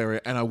top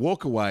area and I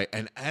walk away.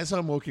 And as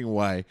I'm walking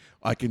away,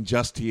 I can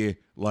just hear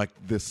like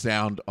the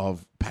sound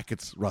of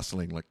packets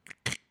rustling, like.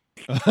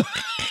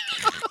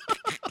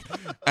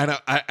 and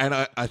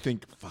I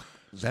think, fuck,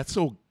 that's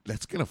going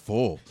to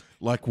fall.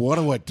 Like, what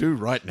do I do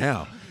right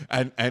now?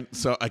 And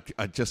so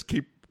I just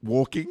keep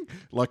walking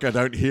like I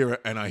don't hear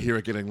it, and I hear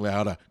it getting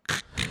louder.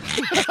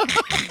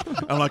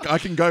 I'm like, I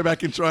can go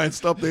back and try and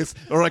stop this,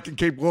 or I can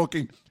keep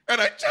walking. And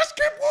I just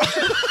kept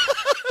walking.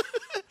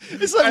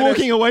 It's like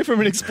walking away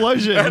from an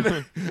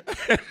explosion.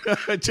 And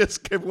I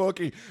just kept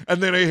walking.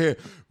 And then I hear...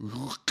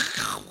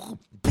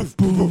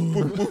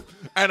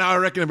 And I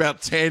reckon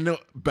about 10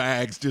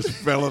 bags just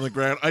fell on the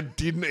ground. I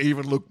didn't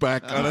even look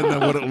back. I don't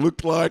know what it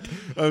looked like.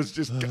 I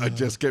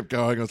just kept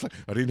going. I was like,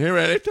 I didn't hear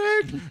anything.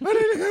 I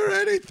didn't hear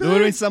anything. There would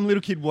have been some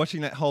little kid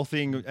watching that whole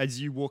thing as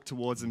you walked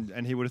towards him,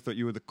 and he would have thought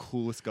you were the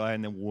coolest guy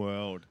in the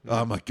world.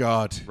 Oh my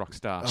God. Rock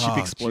star. Chip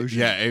explosion.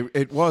 Yeah,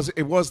 it was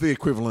the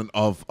equivalent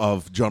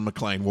of John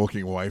McClane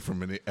walking away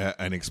from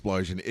an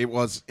explosion. It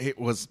was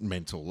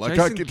mental. Like I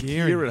Jason could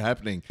Gearing hear it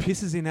happening.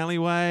 Pisses in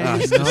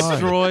alleyways, I know.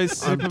 destroys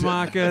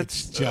supermarkets.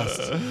 It's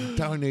just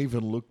don't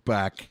even look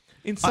back.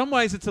 In some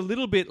ways, it's a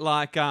little bit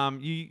like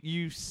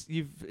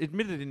you've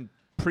admitted in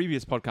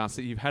previous podcasts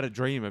that you've had a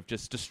dream of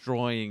just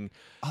destroying,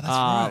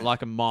 right.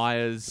 like a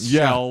Myers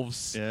Yeah.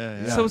 shelves.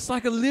 Yeah. So it's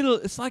like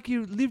it's like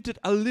you lived it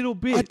a little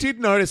bit. I did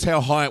notice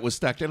how high it was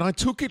stacked, and I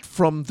took it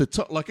from the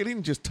top. Like I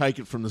didn't just take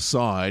it from the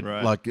side,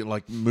 Right.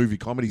 like movie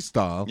comedy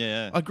style.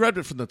 Yeah. I grabbed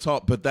it from the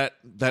top, but that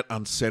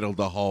unsettled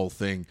the whole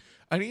thing.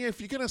 And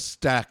if you're going to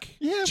stack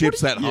Yeah,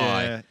 chips what that do you-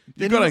 high, yeah. you've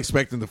They're got to not-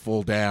 expect them to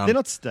fall down. They're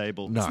not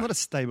stable. No. It's not a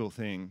stable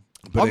thing.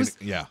 But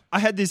I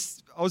had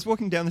this. I was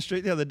walking down the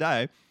street the other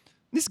day.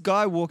 This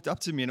guy walked up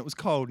to me and it was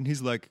cold, and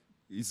he's like,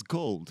 "It's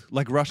cold,"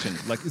 like Russian,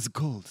 like it's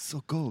cold, so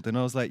cold. And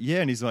I was like,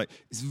 "Yeah," and he's like,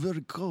 "It's very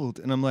cold,"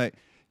 and I'm like,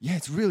 "Yeah,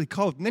 it's really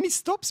cold." And then he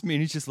stops me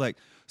and he's just like,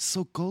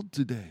 "So cold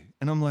today,"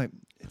 and I'm like,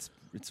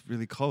 "It's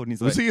really cold." And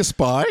he's Was like, he a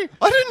spy?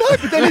 "I don't know,"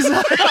 but then he's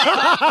like,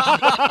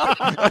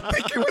 I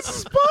think he was a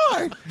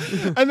spy.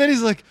 and then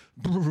he's like,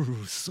 "Brr,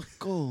 so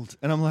cold,"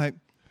 and I'm like,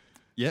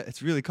 "Yeah,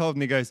 it's really cold."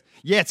 And he goes,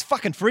 "Yeah, it's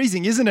fucking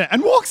freezing, isn't it?"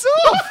 And walks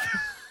off.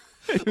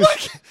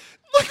 like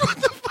what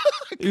the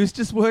fuck? He was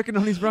just working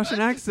on his Russian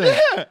accent.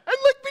 Yeah, and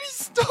but he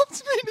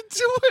stopped me to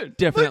do it.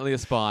 Definitely a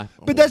spy.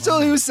 But that's all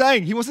he was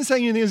saying. He wasn't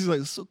saying anything else. He was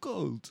like, "So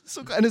cold,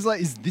 so cold," and it's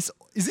like, is this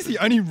the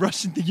only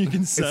Russian thing you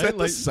can say? Is that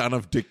like, the son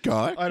of Dick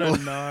Guy? I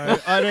don't know.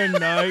 I don't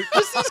know.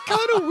 Just this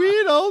kind of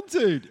weird old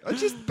dude.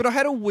 But I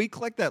had a week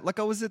like that. Like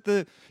I was at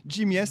the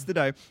gym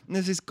yesterday, and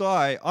there's this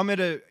guy.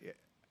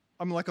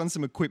 I'm like on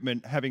some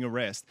equipment having a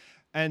rest,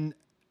 and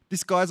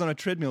this guy's on a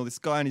treadmill. This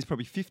guy in his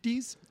probably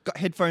 50s, got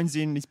headphones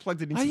in. He's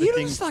plugged it into Are the you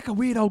thing. just like a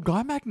weird old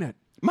guy magnet?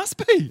 Must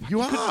be.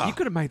 You are. You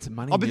could have made some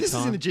money. Oh, but in your this is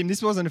in time. the gym.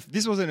 This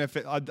wasn't.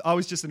 I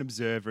was just an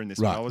observer in this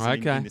one. Right. I wasn't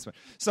Okay. in this one.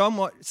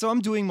 So I'm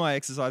doing my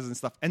exercises and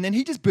stuff, and then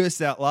he just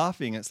bursts out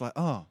laughing. It's like,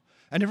 oh,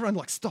 and everyone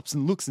like stops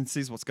and looks and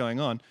sees what's going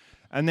on,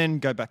 and then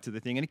go back to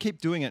the thing, and he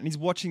keep doing it, and he's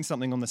watching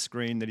something on the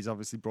screen that he's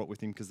obviously brought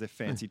with him because they're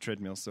fancy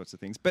treadmill sorts of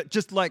things, but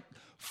just like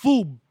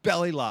full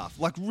belly laugh,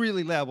 like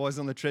really loud while he's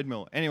on the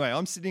treadmill. Anyway,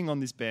 I'm sitting on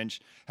this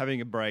bench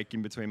having a break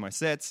in between my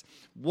sets,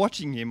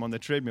 watching him on the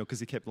treadmill because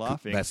he kept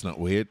laughing. That's not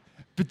weird.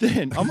 But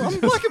then I'm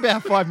like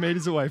about 5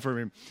 meters away from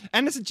him.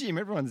 And it's a gym.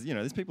 Everyone's,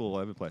 there's people all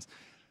over the place.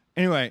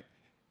 Anyway,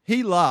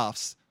 he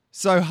laughs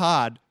so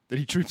hard that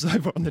he trips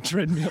over on the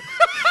treadmill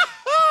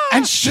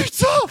and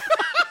shoots off.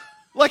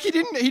 Like he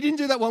didn't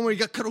do that one where he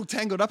got all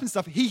tangled up and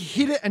stuff. He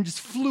hit it and just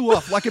flew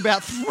off like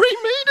about 3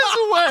 meters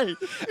away.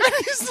 And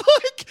he's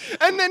like,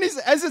 and then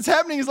as it's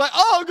happening, he's like,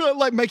 "Oh God,"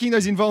 like making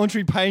those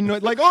involuntary pain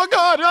noises, like, "Oh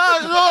God,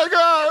 oh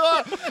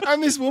God." Oh.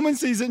 And this woman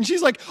sees it and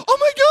she's like, "Oh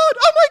my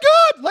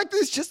God. Like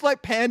there's just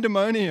like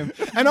pandemonium.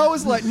 And I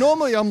was like,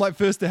 normally I'm like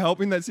first to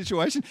help in that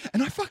situation.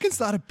 And I fucking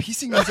started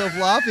pissing myself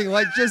laughing,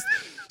 like just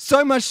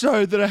so much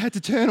so that I had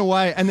to turn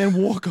away and then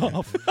walk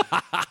off.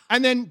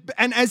 And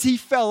as he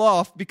fell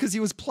off, because he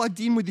was plugged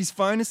in with his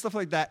phone and stuff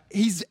like that,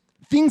 his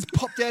things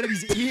popped out of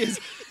his ears,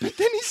 but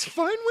then his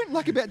phone went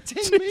like about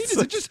 10 meters.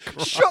 It just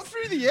shot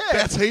through the air.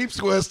 That's heaps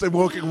worse than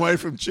walking away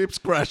from chips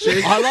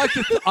crashing. I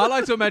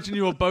like to imagine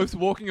you were both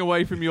walking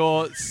away from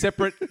your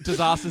separate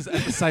disasters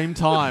at the same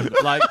time.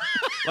 Like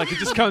it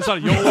just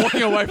coincided. You're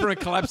walking away from a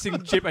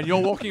collapsing chip, and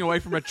you're walking away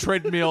from a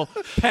treadmill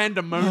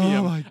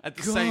pandemonium at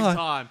the same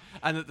time,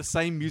 and that the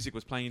same music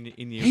was playing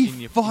in your.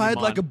 He fired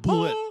mind. like a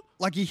bullet.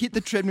 Like he hit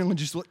the treadmill and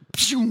just like.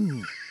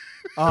 Pshoo.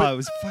 Oh, it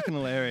was fucking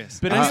hilarious.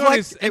 But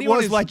it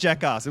was like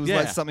Jackass. It was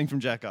like something from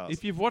Jackass.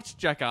 If you've watched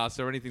Jackass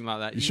or anything like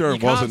that, You sure you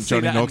it wasn't can't see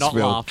Johnny that and not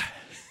Knoxville? laugh.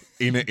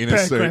 In a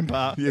Bad suit.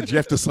 grandpa. Yeah, did you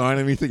have to sign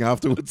anything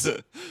afterwards?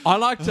 I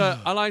like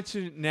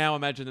to now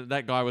imagine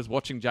that guy was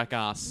watching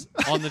Jackass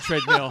on the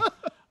treadmill.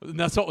 And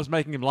that's what was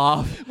making him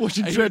laugh.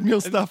 Watching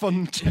treadmill stuff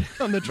on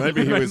the treadmill. Maybe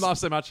He he made him was. laugh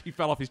so much he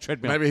fell off his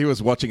treadmill. Maybe he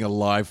was watching a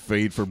live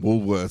feed from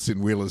Woolworths in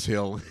Wheelers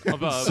Hill.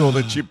 Saw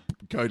the chip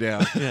go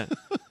down. Yeah.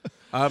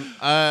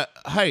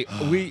 Hey,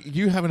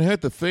 you haven't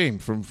heard the theme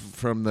from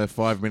the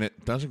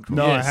 5-minute dungeon crawl.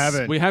 No, I Yes,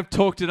 haven't. We have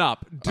talked it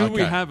up. Do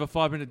we Okay. have a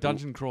 5-minute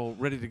dungeon crawl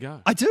ready to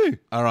go? I do.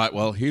 All right.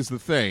 Well, here's the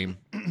theme,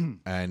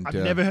 and I've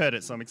never heard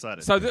it, so I'm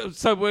excited.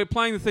 So we're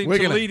playing the theme We're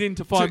to gonna- lead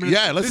into 5 minutes.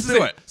 yeah, let's This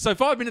do is it. So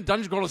 5-minute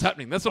dungeon crawl is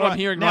happening. That's what I'm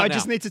hearing now right I now.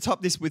 just need to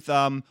top this with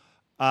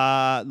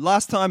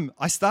last time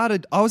I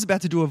was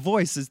about to do a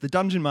voice as the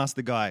dungeon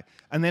master guy,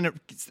 and then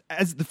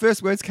as the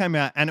first words came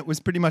out, and it was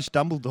pretty much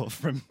Dumbledore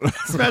from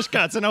Smash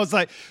Cuts, and I was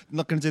like, I'm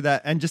not going to do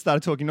that, and just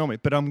started talking normally,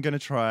 but I'm going to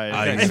try.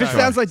 Okay, If it so-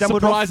 sounds like Dumbledore,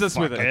 Surprise us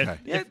with fuck it. Okay.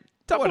 Yeah,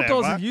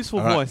 Dumbledore's a useful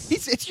All right. voice.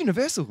 It's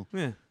universal.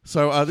 Yeah.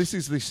 So this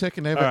is the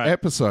second ever All right.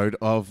 episode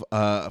of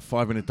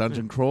 5-minute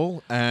dungeon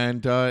crawl,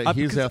 and here's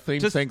because our theme.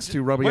 just- Thanks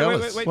to Robbie wait,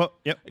 Ellis. wait. Well,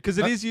 yep. Because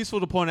it is useful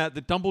to point out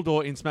that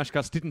Dumbledore in Smash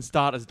Cuts didn't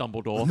start as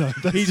Dumbledore.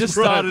 that's he just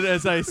right. started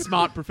as a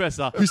smart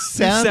professor Who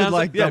sounded sounds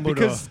like yeah,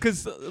 Dumbledore.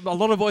 because a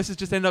lot of voices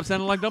just end up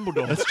sounding like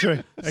Dumbledore. That's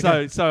true.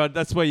 Okay. So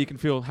that's where you can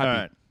feel All happy.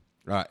 right.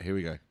 Right, here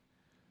we go.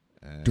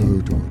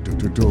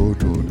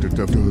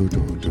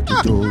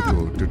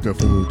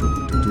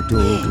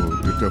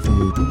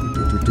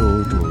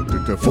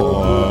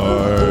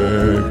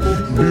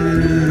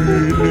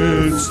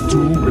 Minutes to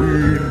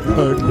win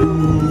and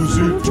lose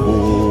it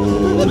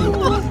all.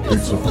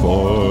 It's a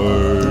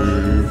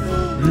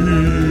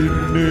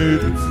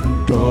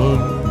 5-minute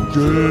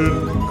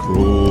dungeon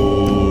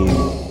crawl.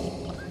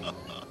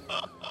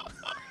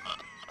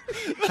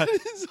 That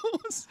is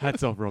awesome.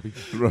 Hats off, Robbie.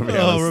 Robbie Oh,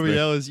 Ellis Robbie there.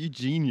 Ellis, you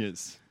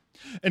genius.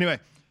 Anyway,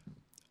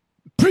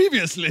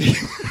 previously,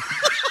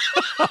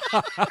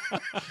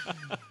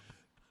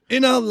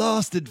 in our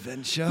last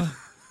adventure,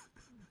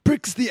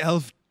 Brix the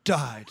elf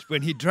died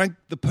when he drank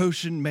the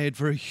potion made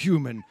for a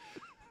human.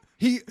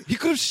 He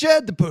could have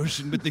shared the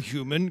potion with the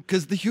human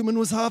because the human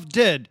was half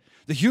dead.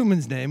 The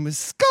human's name was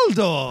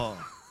Skuldor.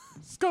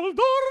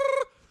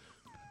 Skuldor!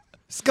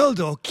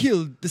 Skuldor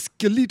killed the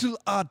skeletal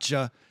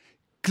archer,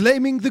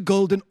 claiming the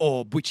golden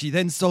orb, which he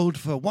then sold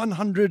for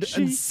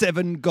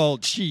 107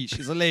 gold.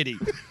 She's a lady.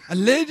 A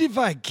lady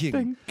Viking.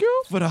 Thank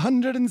you. For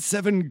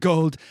 107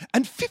 gold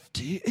and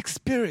 50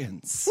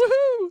 experience.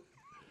 Woohoo!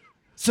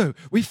 So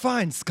we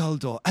find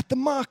Skuldor at the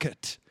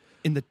market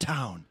in the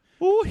town.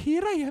 Oh,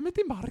 here I am at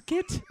the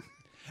market.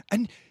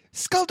 And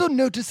Skuldor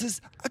notices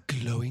a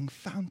glowing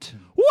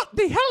fountain. What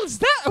the hell's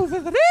that over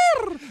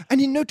there? And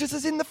he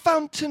notices in the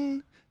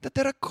fountain that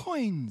there are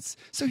coins.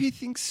 So he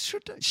thinks,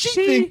 should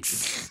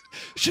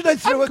I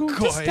throw I'm a going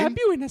coin? to stab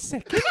you in a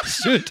second.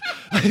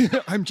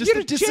 I'm just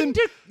a decent...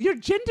 Your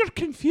gender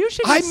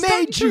confusion I is starting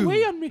made to you.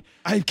 weigh on me.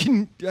 I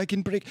can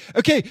break.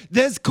 Okay,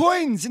 there's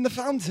coins in the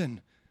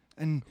fountain.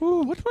 And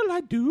Oh, what will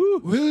I do?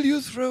 will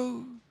you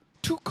throw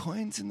 2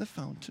 coins in the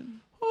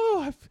fountain?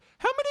 Oh,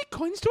 how many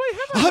coins do I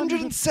have?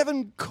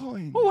 107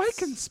 coins. Oh, I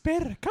can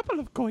spare a couple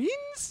of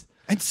coins.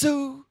 And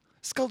so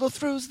Skuldor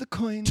throws the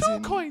coins 2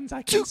 in. coins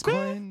I can 2 spare.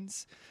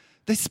 coins.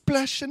 They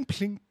splash and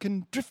plink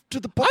and drift to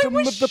the I bottom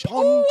wish, of the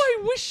pond. oh,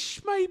 I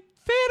wish my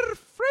fair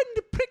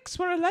friend Pricks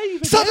were alive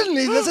again.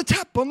 Suddenly, there's a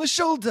tap on the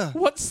shoulder.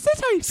 What's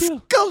that I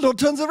feel? Skuldor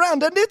turns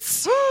around and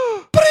it's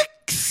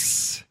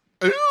Brix.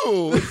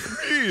 Ooh, it's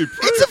me.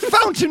 It's a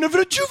fountain of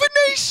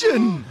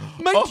rejuvenation.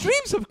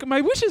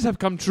 My wishes have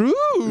come true.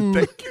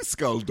 Thank you,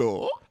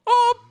 Skuldor.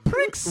 Oh,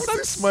 Pricks, Was I'm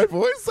this my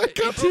voice? I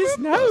can't It is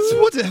remember.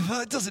 now.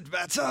 Whatever, it doesn't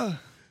matter.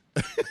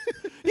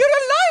 You're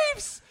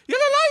alive! You're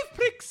alive,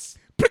 Pricks!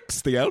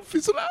 Pricks the elf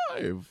is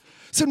alive.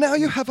 So now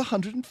you have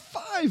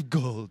 105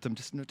 gold. I'm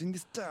just noting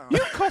this down. You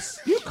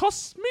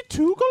cost me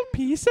 2 gold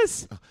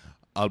pieces.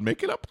 I'll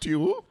make it up to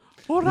you.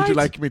 All Would right. you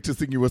like me to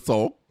sing you a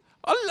song?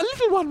 A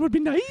little one would be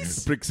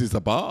nice. Pricks is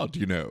a bard,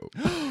 you know.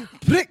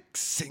 Brix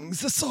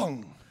sings a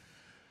song.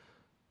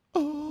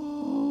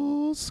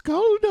 Oh,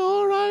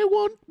 Skuldor, I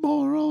want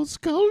more. Oh,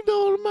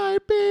 Skuldor, my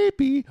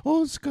baby.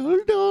 Oh,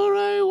 Skuldor,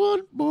 I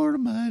want more,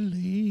 my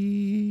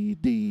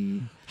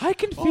lady. I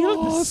can feel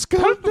Oh, the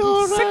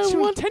palpable Skuldor, I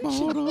sexual want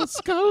tension. more. Oh,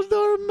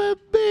 Skuldor, my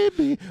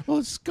baby.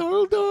 Oh,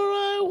 Skuldor,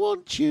 I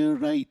want you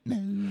right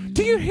now.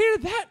 Do you hear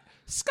that,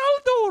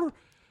 Skuldor?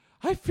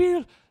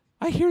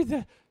 I hear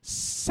the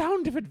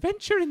sound of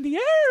adventure in the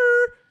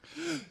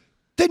air.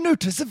 they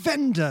notice a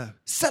vendor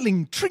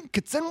selling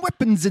trinkets and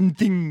weapons and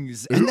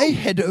things, and they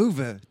head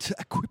over to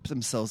equip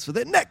themselves for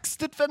their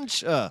next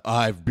adventure.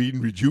 I've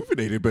been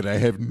rejuvenated, but I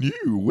have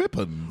new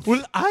weapons.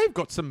 Well, I've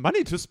got some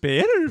money to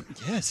spare.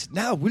 Yes,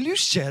 now will you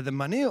share the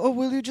money or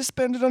will you just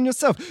spend it on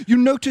yourself? You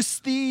notice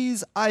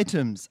these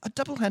items. A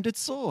double-handed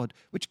sword,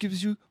 which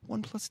gives you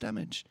 1+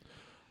 damage.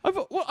 I've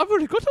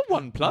already got a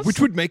 1+. Which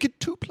would make it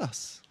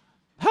 2+.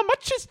 How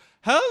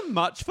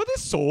much for the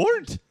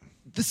sword?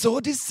 The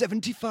sword is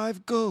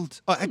 75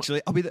 gold. Oh,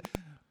 actually, I'll be the...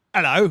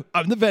 Hello,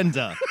 I'm the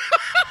vendor.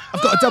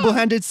 I've got a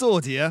double-handed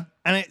sword here,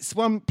 and it's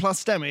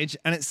 1+ damage,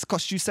 and it's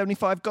cost you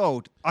 75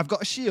 gold. I've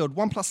got a shield,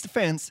 1+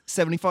 defense,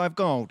 75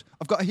 gold.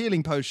 I've got a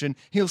healing potion,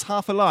 heals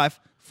half a life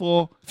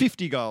for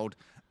 50 gold.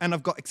 And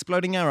I've got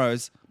exploding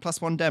arrows,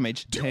 +1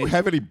 damage. Do you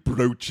have any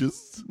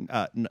brooches?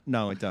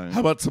 No, I don't. How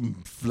about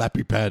some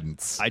flappy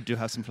pants? I do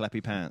have some flappy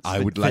pants. I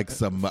would like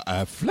some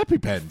flappy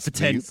pants,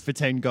 please. For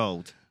 10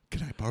 gold.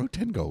 Can I borrow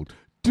 10 gold?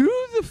 Do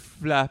the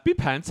flappy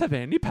pants have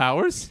any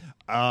powers?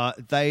 Because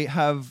they're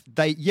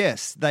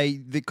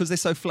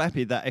so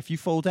flappy that if you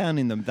fall down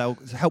in them, they'll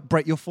help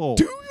break your fall.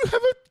 Do you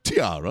have a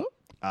tiara?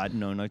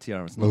 No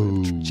tiaras.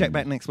 No. Check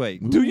back next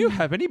week. Do you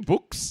have any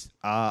books?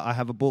 I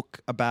have a book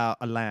about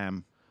a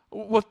lamb.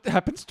 What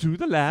happens to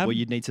the lamb? Well,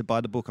 you'd need to buy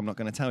the book. I'm not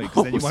going to tell you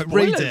because then you won't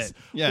read spoilers. it.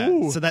 Yeah.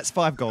 Ooh. So that's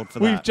 5 gold for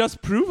We've that.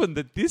 just proven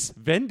that this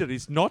vendor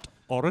is not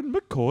Oren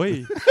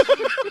McCoy.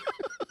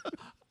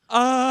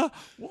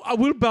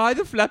 We'll buy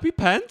the flappy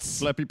pants.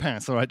 Flappy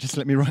pants. All right, just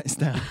let me write this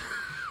down.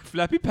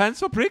 Flappy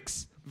pants for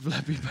Bricks.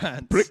 Flappy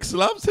pants. Bricks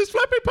loves his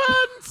flappy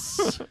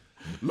pants.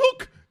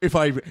 Look, if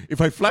I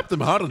flap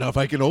them hard enough,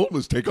 I can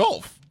almost take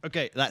off.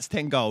 Okay, that's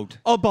 10 gold.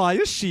 I'll buy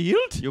a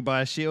shield. You'll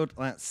buy a shield.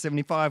 That's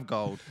 75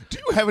 gold. Do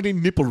you have any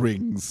nipple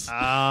rings?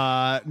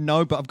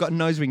 No, but I've got a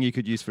nose ring you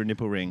could use for a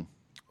nipple ring.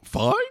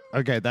 Fine.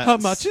 Okay, that's... How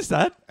much is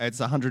that? It's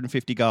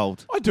 150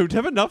 gold. I don't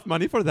have enough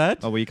money for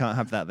that. Oh, well, you can't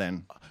have that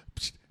then.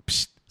 Psst,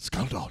 psst,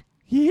 Skuldon.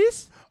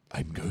 Yes?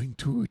 I'm going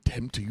to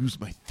attempt to use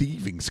my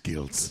thieving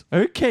skills.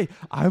 Okay,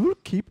 I will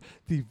keep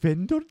the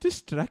vendor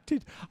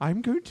distracted.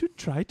 I'm going to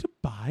try to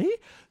buy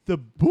the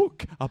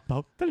book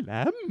about the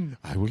lamb.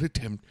 I will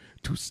attempt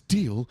to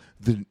steal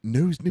the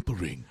nose nipple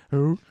ring.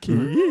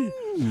 Okay.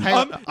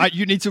 Hang on,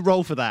 you need to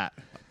roll for that.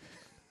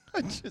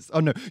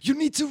 You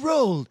need to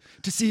roll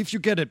to see if you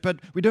get it,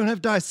 but we don't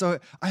have dice, so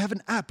I have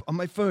an app on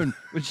my phone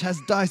which has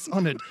dice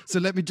on it,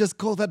 so let me just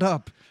call that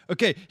up.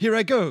 Okay, here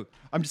I go.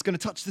 I'm just going to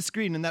touch the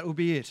screen and that will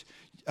be it.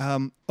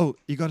 You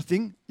got a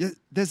thing? Yeah,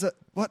 there's a...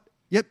 What?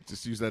 Yep.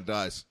 Just use that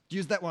dice.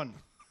 Use that one.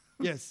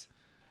 Yes.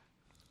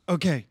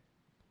 Okay.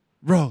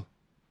 Roll.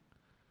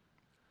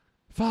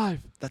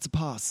 5. That's a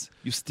pass.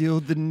 You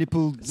steal the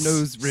nipple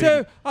nose ring.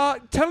 So,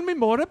 tell me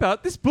more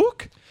about this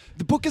book.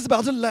 The book is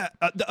about a lamb.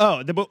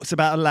 The book's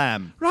about a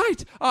lamb.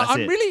 Right.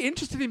 I'm it. really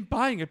interested in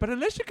buying it, but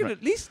unless you can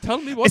at least tell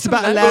me what It's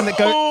about a lamb that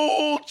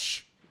goes...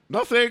 Ouch!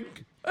 Nothing.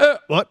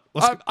 What?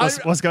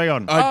 What's going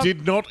on? I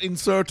did not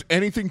insert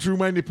anything through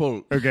my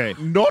nipple. Okay.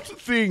 Not a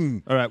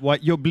thing. All right.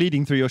 What? You're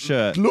bleeding through your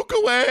shirt. Look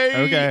away.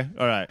 Okay.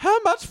 All right. How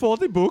much for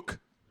the book?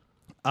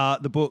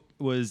 The book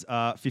was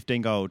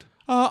 15 gold.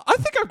 I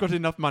think I've got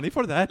enough money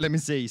for that. Let me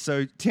see.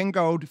 So 10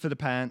 gold for the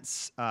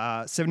pants,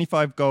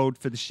 75 gold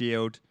for the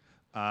shield.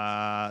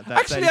 That's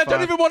Actually, 85. I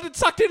don't even want it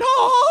sucked in.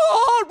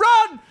 Oh,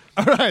 run!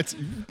 All right.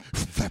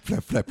 Flap,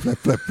 flap, flap, flap,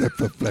 flap, flap,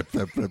 flap, flap,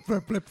 flap, flap,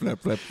 flap, flap, flap,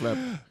 flap, flap.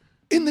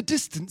 In the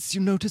distance,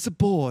 you notice a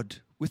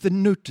board with a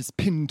notice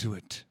pinned to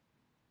it.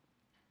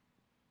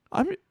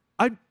 That's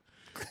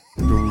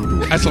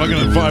longer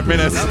than 5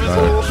 minutes. This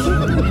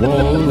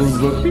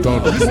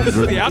is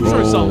the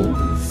outro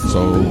song.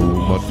 So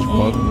much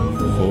fun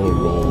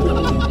for all.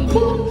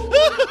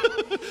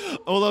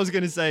 All I was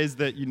going to say is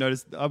that you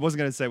noticed. I wasn't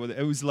going to say what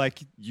it was like.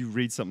 You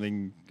read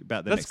something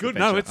about the That's next good.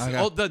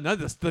 adventure. No,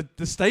 it's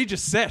the stage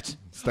is set.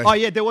 Oh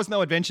yeah, there was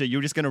no adventure. You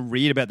were just going to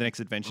read about the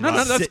next adventure. No,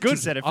 that's set, good. To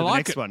set it for I the like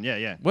next it. one.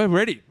 Yeah. We're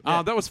ready.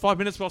 Yeah. That was 5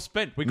 minutes well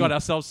spent. We got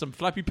ourselves some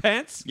flappy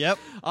pants. Yep.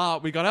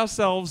 We got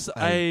ourselves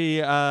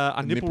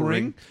a nipple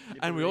ring,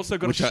 and we also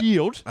got Which a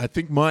shield. I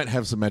think might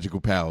have some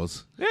magical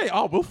powers. Yeah.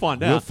 Oh, we'll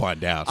find out. We'll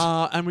find out.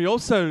 And we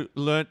also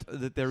learnt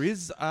that there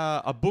is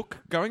a book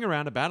going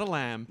around about a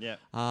lamb. Yeah.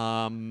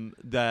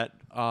 That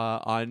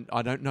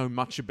I don't know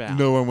much about.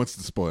 No one wants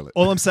to spoil it.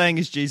 All I'm saying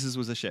is Jesus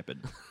was a shepherd.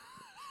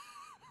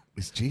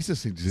 Does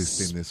Jesus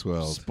exist in this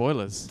world?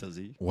 Spoilers. Does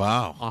he?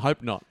 Wow. I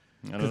hope not,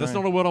 don't because that's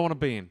know. not a world I want to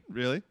be in.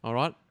 Really? All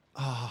right.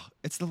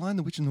 It's the Lion,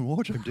 the Witch, and the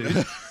Wardrobe,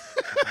 dude.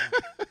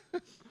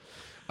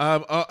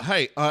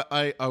 Hey,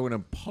 I owe an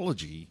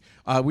apology.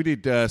 We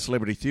did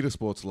Celebrity Theatre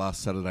Sports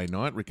last Saturday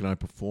night. Rick and I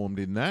performed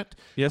in that.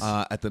 Yes.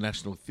 At the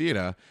National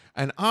Theatre.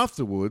 And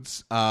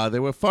afterwards,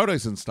 there were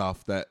photos and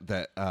stuff that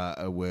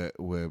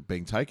were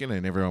being taken,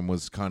 and everyone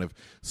was kind of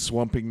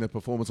swamping the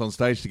performance on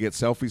stage to get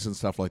selfies and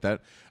stuff like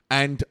that.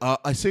 And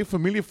I see a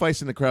familiar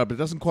face in the crowd, but it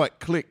doesn't quite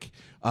click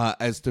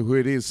as to who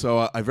it is.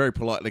 So I very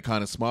politely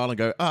kind of smile and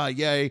go,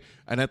 yay.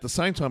 And at the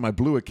same time, I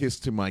blew a kiss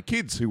to my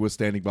kids who were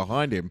standing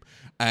behind him,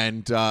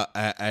 and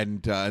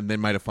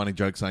then made a funny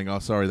joke saying,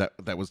 sorry,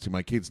 that was to my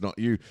my kids, not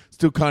you,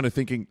 still kind of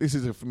thinking this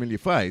is a familiar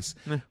face.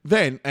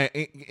 Then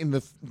in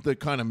the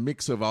kind of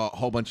mix of a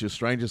whole bunch of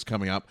strangers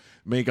coming up,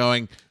 me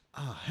going,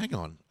 hang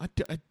on, I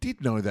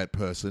did know that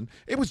person.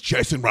 It was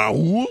Jason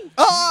Raoul.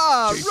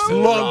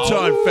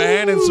 Long-time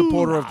fan and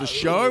supporter of the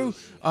show.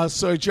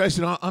 So,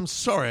 Jason, I'm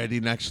sorry I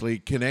didn't actually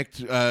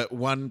connect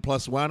 1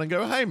 + 1 and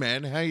go, hey,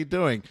 man, how you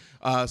doing?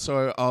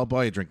 So I'll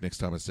buy you a drink next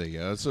time I see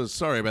you. So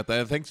sorry about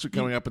that. Thanks for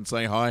coming up and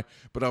saying hi.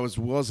 But I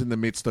was in the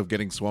midst of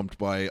getting swamped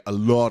by a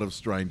lot of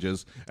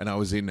strangers, and I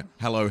was in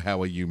hello,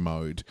 how are you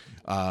mode.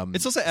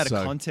 It's also out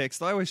of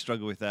context. I always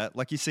struggle with that.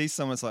 Like, you see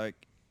someone's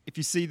like, if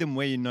you see them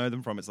where you know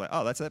them from, it's like,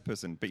 oh, that's that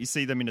person. But you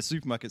see them in a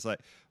supermarket, it's like,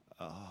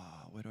 oh,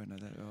 where do I know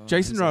that? Oh,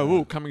 Jason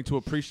Raoul coming to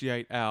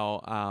appreciate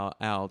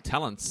our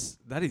talents.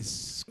 That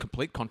is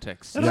complete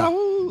context.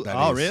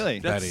 Really?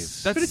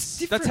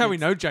 That's how we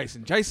know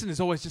Jason. Jason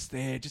is always just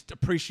there, just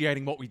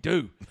appreciating what we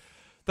do.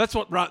 That's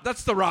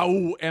the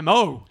Raoul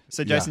MO.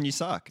 So Jason, you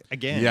suck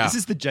again. Yeah. This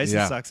is the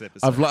Jason sucks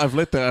episode. I've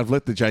let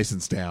the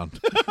Jasons down.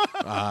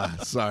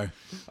 So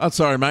I'm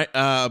sorry, mate.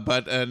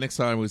 But next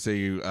time we see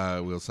you,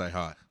 we'll say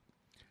hi.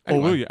 Anyway.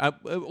 Or will you?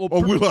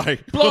 Or will I?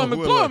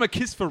 Blow him a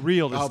kiss for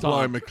real this time. I'll blow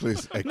him a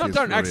kiss. No,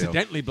 don't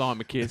accidentally blow him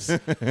a kiss.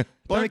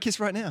 Blow him a kiss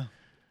right now.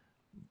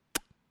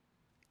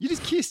 You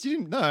just kissed. You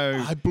didn't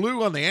know. I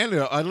blew on the end.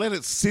 I let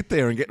it sit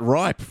there and get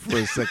ripe for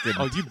a second.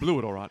 Oh, you blew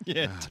it all right.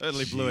 Yeah,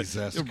 totally blew it.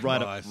 Jesus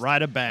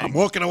Right a bang. I'm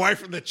walking away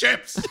from the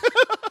chips.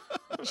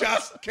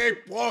 Just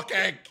keep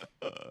walking.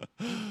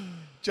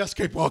 Just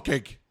keep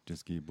walking.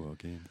 Just keep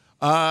walking.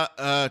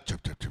 Oh,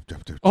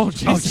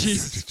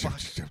 Jesus.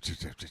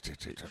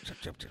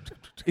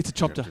 It's a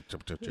chopper.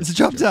 It's a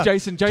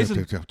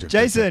chopper.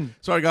 Jason.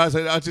 Sorry, guys.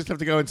 I just have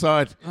to go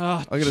inside.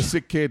 I got a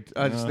sick kid.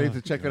 I just need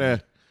to check it out.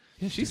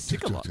 Yeah, she's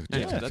sick a lot.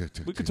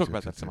 We could talk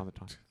about that some other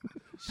time.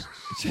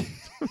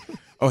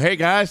 Oh, hey,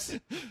 guys.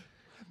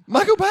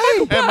 Michael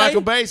Bay. Hey,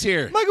 Michael Bay's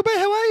here. Michael Bay,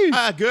 how are you?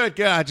 Good.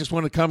 I just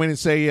want to come in and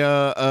say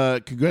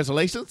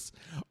congratulations.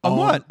 On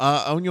what?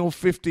 On your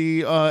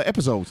 50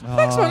 episodes.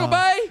 Thanks, Michael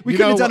Bay. We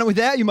couldn't have done it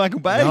without you, Michael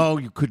Bay. No,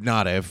 you could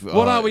not have.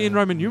 What are we in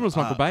Roman numerals,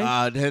 Michael Bay?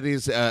 That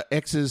is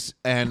X's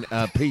and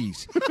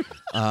P's.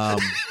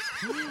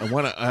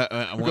 One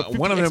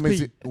of them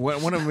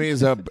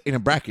is in a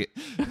bracket.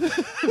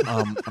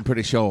 I'm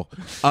pretty sure.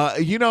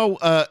 You know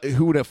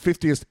who the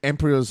 50th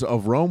emperors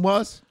of Rome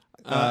was?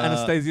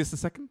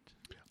 Anastasius II?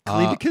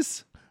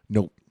 Cleopicus?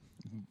 Nope.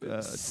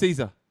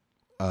 Caesar?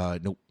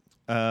 Nope.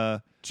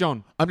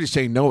 John? I'm just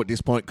saying no at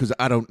this point because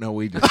I don't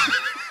know either.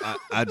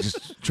 I'm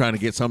just trying to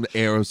get some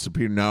air of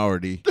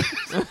superiority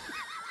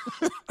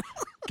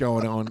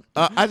going on.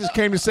 I just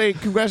came to say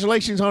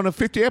congratulations on the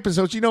 50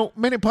 episodes. You know,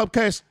 many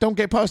podcasts don't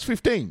get past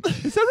 15.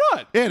 Is that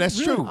right? Yeah,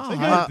 that's true.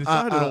 I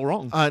decided it all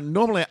wrong.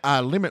 Normally, I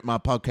limit my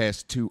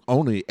podcast to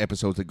only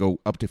episodes that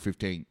go up to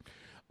 15.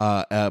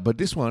 But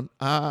this one,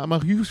 I'm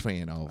a huge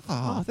fan of.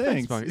 Oh,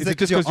 thanks. Is it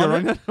just because you're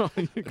on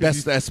it?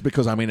 That's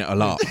because I'm in it a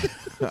lot.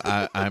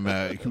 I'm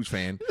a huge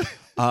fan.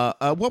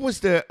 What was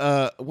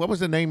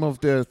the name of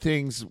the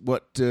things?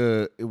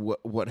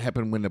 What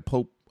happened when the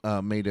Pope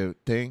made a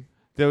thing?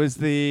 There was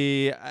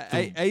the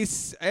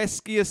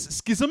Aeschylus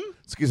Schism.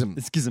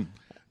 The Schism.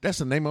 That's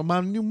the name of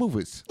my new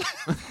movies.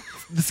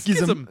 The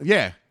Schism.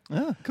 Yeah.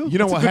 Oh, cool. You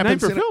know That's what a good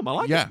happens name for in a film. I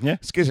like it. Yeah,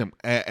 Schism.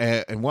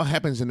 And what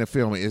happens in the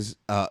film is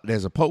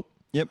there's a Pope.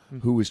 Yep.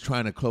 Who is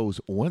trying to close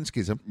one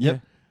schism.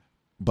 Yep.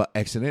 But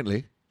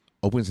accidentally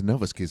opens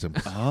another schism.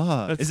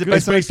 Is it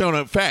It's based on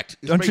a fact.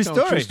 It's on based true on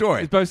a true story?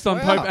 story. It's based on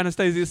Pope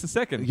Anastasius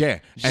II. Yeah.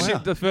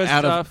 And the first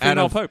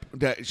female pope.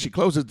 She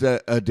closes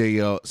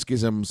the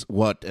schisms,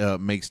 what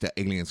makes the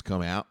aliens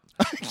come out.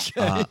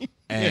 Okay.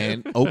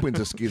 And opens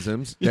the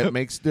schisms that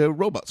makes the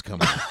robots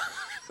come out.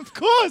 Of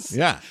course.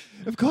 Yeah.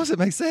 Of course, it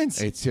makes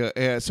sense. It's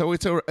so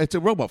it's a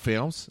robot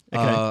films.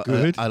 Okay,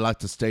 good. I like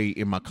to stay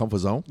in my comfort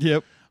zone.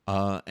 Yep.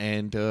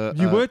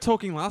 You were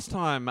talking last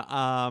time,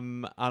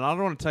 and I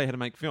don't want to tell you how to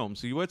make films.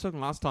 So you were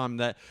talking last time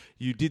that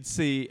you did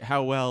see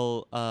how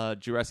well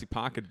Jurassic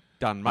Park had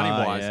done money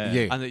wise,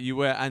 and that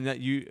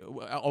you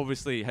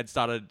obviously had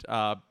started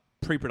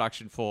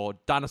pre-production for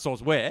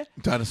Dinosaurs Where?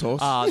 Dinosaurs.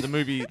 The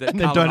movie that And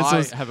then Carl and I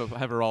Dinosaurs-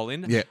 have a role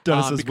in. Yeah.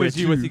 Dinosaurs because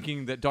Where you were 2.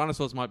 thinking that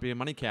dinosaurs might be a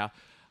money cow.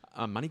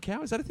 Money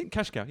cow? Is that a thing?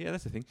 Cash cow? Yeah,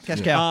 that's a thing. Cash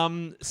cow.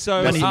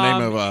 So That's the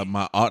name of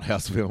my art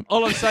house film.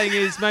 all I'm saying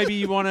is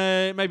maybe one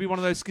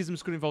of those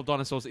schisms could involve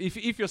dinosaurs.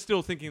 If you're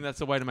still thinking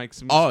that's a way to make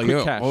some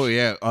quick cash. Oh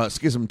yeah.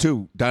 Schism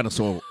 2,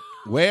 Dinosaur.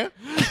 Where?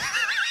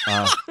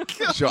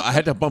 Sure, I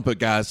had to bump it,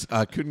 guys.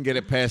 I couldn't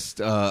get past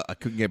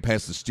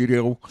the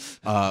studio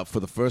for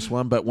the first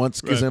one, but once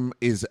Schism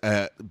is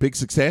a big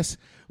success,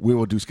 we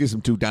will do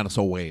Schism 2,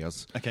 Dinosaur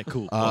Wares. Okay,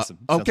 cool. Awesome.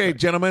 Sounds Okay, great.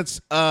 gentlemen,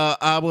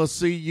 I will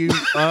see you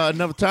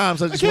another time.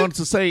 So I just wanted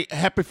to say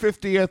happy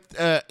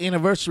 50th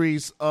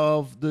anniversaries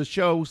of the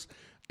shows,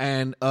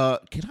 and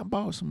can I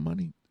borrow some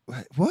money?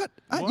 Wait, what?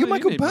 Aren't Why you do you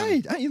Michael need Bay?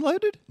 money? Aren't you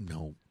loaded?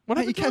 No. What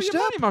Hey, happened you to all cashed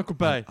your up? money, Michael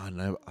Bay?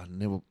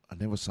 I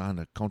never signed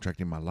a contract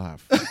in my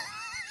life.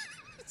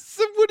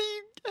 So what do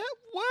you...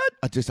 What?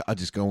 I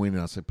just go in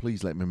and I say,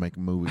 please let me make a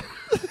movie.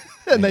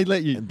 And they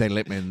let you. And they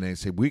let me, and they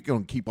said, "We're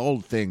going to keep all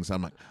the things."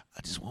 I'm like,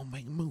 "I just want to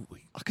make a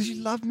movie. Because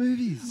you love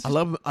movies. I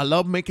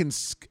love making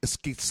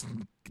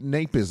escapism.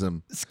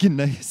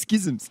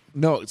 Schisms.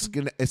 No, it's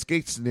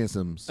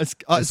escapisms.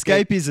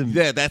 Escapism.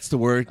 Yeah, that's the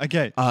word.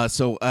 Okay.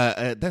 So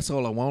that's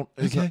all I want.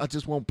 Okay. I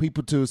just want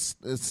people to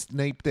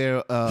snape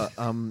their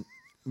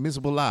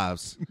miserable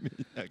lives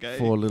Okay.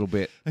 for a little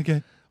bit.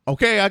 Okay.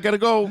 Okay, I gotta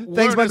go.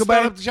 Thanks, Michael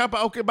Bay.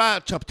 Okay, bye.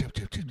 Chop.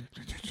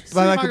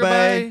 Bye, Michael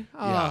Bay.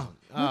 Yeah.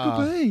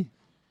 Michael Bay.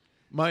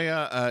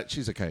 My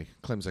she's okay.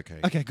 Clem's okay.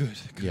 Okay, good.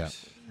 Yeah.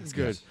 It's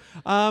good.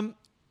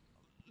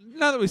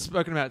 Now that we've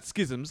spoken about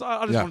schisms,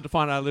 I just wanted to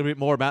find out a little bit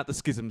more about the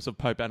schisms of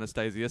Pope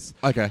Anastasius.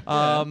 Okay.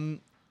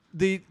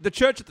 The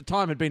church at the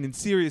time had been in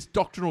serious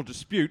doctrinal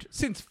dispute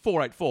since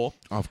 484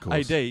 Of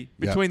course. AD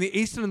between the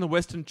Eastern and the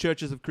Western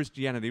churches of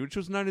Christianity, which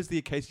was known as the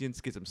Acacian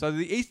Schism. So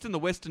the East and the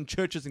Western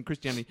churches in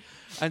Christianity.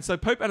 And so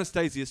Pope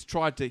Anastasius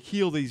tried to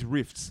heal these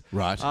rifts.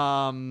 Right.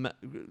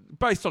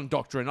 Based on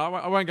doctrine. I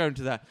won't go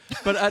into that.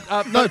 But at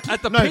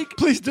the peak...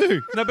 Please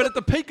do. No, but at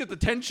the peak of the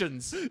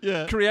tensions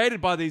created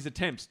by these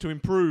attempts to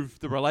improve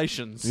the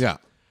relations, Yeah.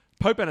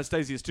 Pope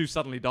Anastasius II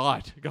suddenly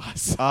died,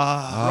 guys.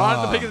 Ah.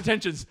 Right at the peak of the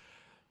tensions.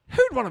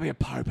 Who'd want to be a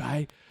pope,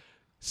 eh?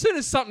 Soon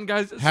as something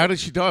goes... How did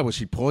she die? Was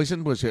she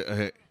poisoned? Was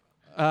it?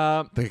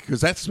 Because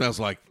that smells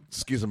like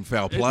schism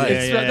foul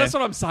play. That's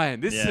what I'm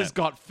saying. This has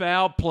got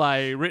foul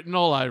play written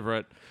all over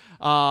it.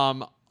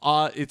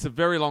 It's a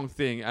very long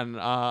thing, and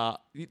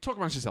you talk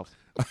amongst yourselves.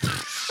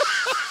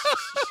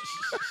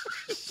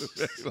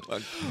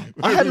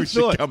 I had a we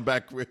should thought. come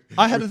back with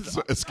I had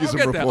a schism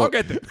I'll report.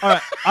 get there. All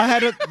right, I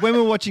had it when we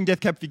were watching Death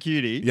Cab for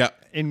Cutie. Yeah.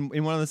 In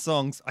one of the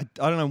songs, I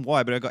don't know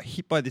why, but I got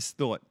hit by this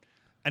thought,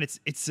 and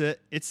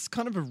it's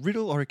kind of a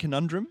riddle or a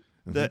conundrum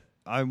that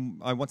I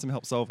want some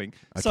help solving.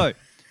 So,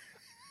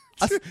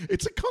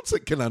 It's a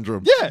constant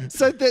conundrum. yeah,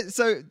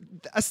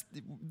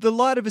 the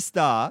light of a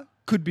star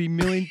could be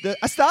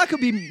a star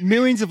could be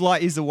millions of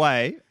light years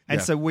away, and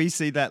Yeah. so we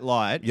see that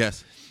light.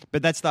 Yes.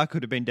 But that star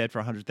could have been dead for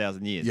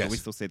 100,000 years, Yes. but we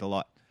still see the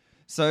light.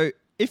 So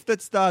if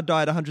that star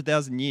died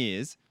 100,000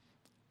 years,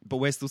 but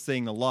we're still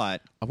seeing the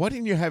light, Why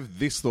didn't you have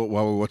this thought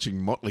while we were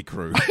watching Motley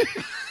Crue?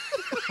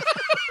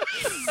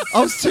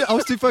 I was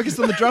too focused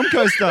on the drum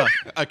coaster.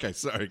 Okay,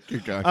 sorry.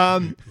 Keep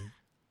going.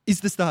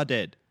 Is the star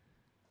dead?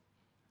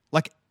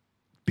 Like,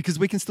 because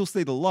we can still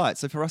see the light,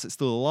 so for us it's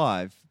still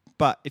alive.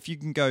 But if you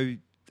can go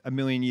a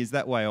million years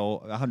that way or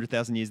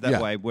 100,000 years that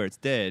way where it's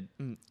dead,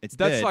 it's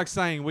dead. That's like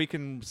saying we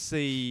can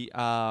see...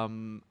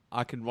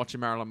 I can watch a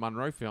Marilyn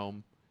Monroe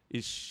film.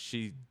 Is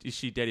she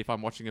dead if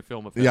I'm watching a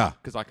film of her? Yeah.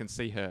 Because I can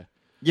see her.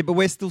 Yeah, but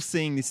we're still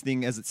seeing this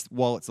thing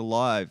while it's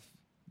alive.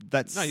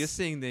 That's No, you're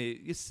seeing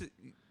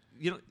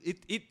You're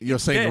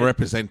it's seeing dead. the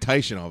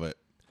representation of it.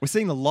 we're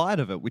seeing the light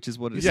of it, which is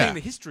what it is. You're Yeah. seeing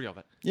the history of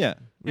it. Yeah.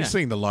 You're Yeah.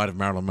 seeing the light of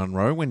Marilyn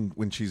Monroe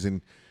when she's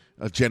in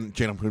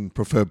Gentlemen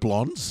Prefer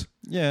Blondes.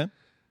 Yeah.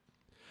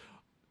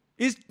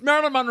 Is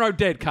Marilyn Monroe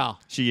dead, Carl?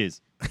 She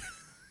is.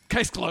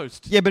 Case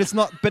closed. Yeah, but it's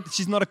not. But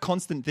she's not a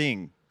constant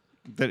thing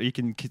that you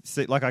can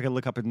see. Like I can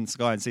look up in the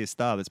sky and see a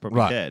star that's probably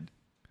Right. dead.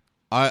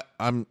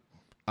 I'm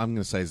going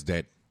to say it's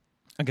dead.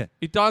 Okay.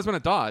 It dies when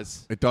it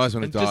dies. It dies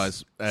when And it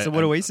dies. just- So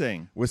what are we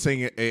seeing We're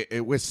seeing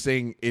it. We're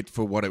seeing it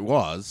for what it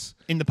was.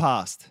 in the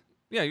past?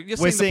 Yeah, you're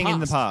We're seeing seeing in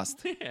the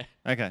past. Yeah.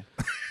 Okay.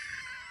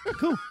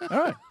 Cool. All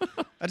right.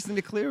 I just need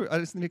to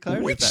clarify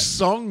Which that.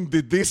 song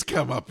did this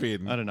come up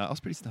in? I don't know. I was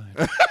pretty stoned.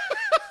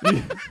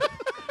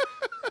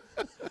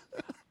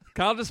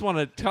 Carl just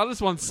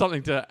wants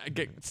something to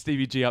get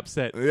Stevie G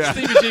upset. Yeah.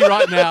 Stevie G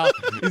right now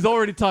is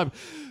already typing,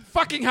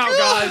 fucking hell,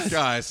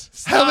 guys.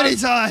 How many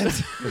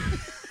times?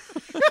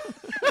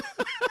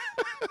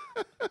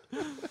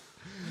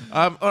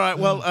 All right.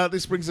 Well,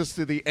 this brings us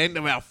to the end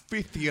of our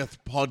 50th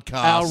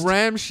podcast. Our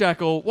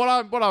ramshackle, what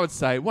I would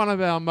say, one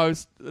of our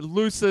most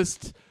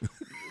loosest,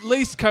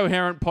 least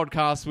coherent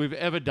podcasts we've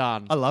ever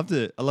done. I loved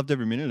it. I loved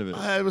every minute of it.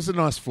 It was a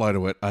nice flow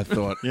to it, I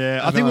thought.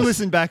 Yeah. I think we'll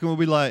listen back and we'll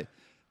be like,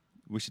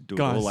 we should do it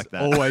Guys, all like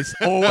that. always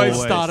Always.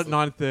 start at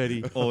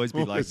 9:30. Always be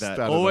like Always that.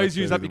 start. Always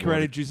 9:30 use up in your the creative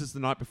morning. juices the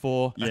night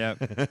before. Yeah.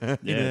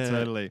 Yeah,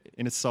 totally.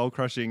 In a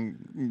soul-crushing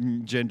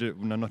not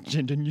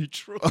gender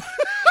neutral.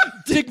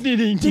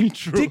 Dignity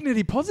neutral.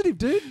 Dignity positive,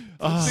 dude.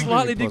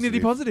 Slightly dignity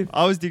positive.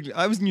 I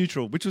was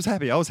neutral, which was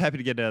happy. I was happy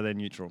to get out of there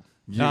neutral.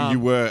 You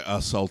were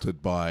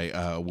assaulted by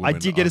a woman. I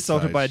did get on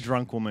assaulted by a stage.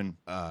 drunk woman.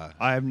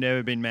 I have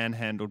never been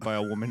manhandled by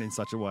a woman in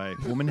such a way.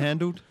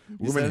 Woman-handled?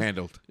 Woman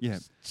handled. Yeah.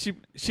 She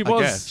I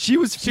was guess. She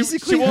was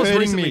physically she was hurting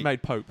recently me.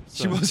 made Pope.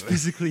 She so- was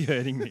physically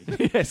hurting me.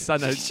 Yes, I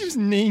know. She was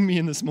kneeing me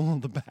in the small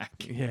of the back.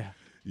 Yeah.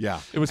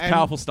 Yeah. It was And,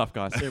 powerful stuff,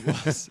 guys. It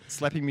was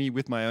slapping me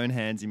with my own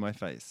hands in my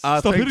face.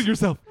 Stop thanks- hitting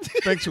yourself.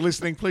 Thanks for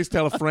listening. Please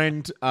tell a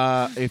friend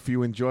if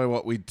you enjoy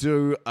what we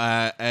do,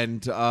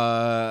 and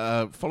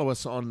follow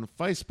us on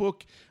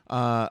Facebook.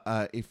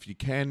 If you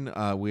can,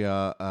 we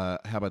are,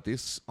 how about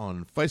this,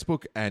 on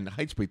Facebook and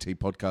HBT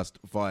Podcast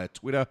via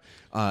Twitter.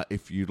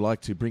 If you'd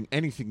like to bring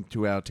anything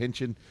to our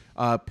attention,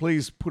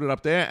 please put it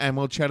up there and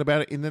we'll chat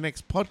about it in the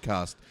next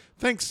podcast.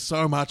 Thanks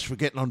so much for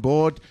getting on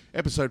board.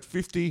 Episode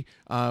 50.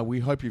 We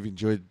hope you've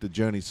enjoyed the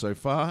journey so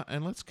far,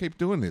 and let's keep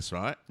doing this,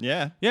 right?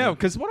 Yeah,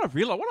 because what I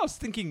was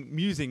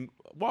musing,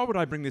 why would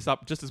I bring this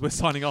up just as we're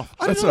signing off?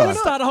 That's right.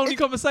 Start a whole new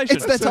conversation.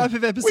 It's that type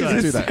of episode. We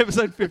can do It's that.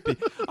 episode 50.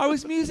 I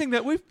was musing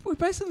that we've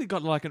basically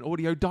got like an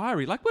audio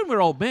diary, like when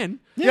we're old men.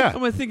 Yeah.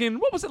 And we're thinking,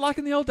 what was it like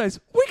in the old days?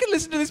 We can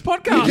listen to this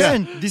podcast.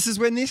 Again, this is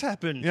when this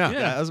happened. Yeah.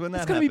 That was when that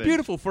It's going to be happened.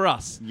 beautiful for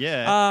us.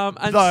 Yeah.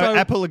 And Though so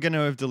Apple are going to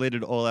have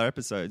deleted all our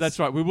episodes. that's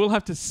right. We will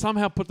have to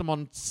somehow put them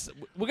on.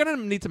 We're going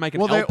to need to make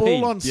an Well, LP. they're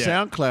all on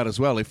Yeah. SoundCloud as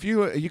well. If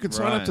you can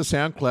sign up Right. to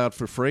SoundCloud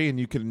for free, and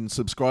you can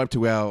subscribe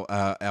to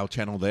our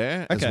channel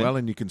there as Okay. well,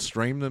 and you can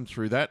stream them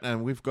through that.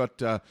 And we've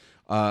got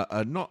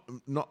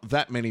not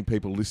that many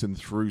people listen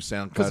through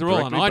SoundCloud because they're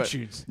all on directly,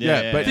 but- iTunes.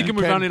 Yeah, but Thinking you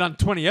we've can- only done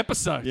 20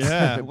 episodes.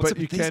 Yeah. but What's up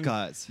you with these can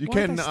guys? you Why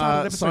have can they started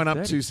episode sign up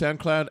 30? to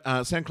SoundCloud.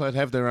 SoundCloud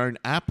have their own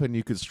app, and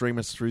you can stream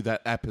us through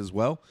that app as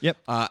well. Yep.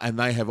 And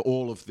they have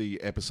all of the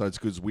episodes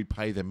because we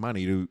pay them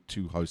money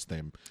to host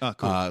them. Oh,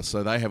 cool.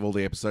 So they have all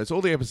the episodes.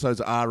 All the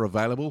episodes are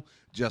available.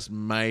 Just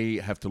may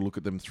have to look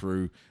at them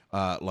through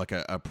like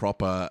a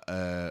proper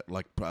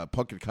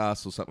Pocket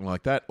Cast or something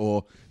like that,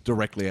 or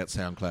directly at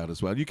SoundCloud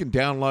as well. You can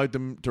download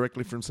them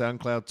directly from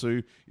SoundCloud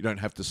too. You don't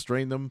have to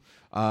stream them.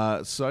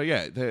 So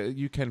yeah,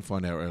 you can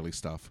find our early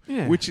stuff,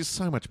 Yeah. which is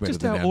so much better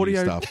Just than our our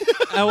audio, new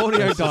stuff. our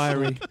audio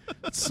diary.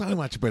 It's so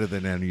much better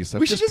than our new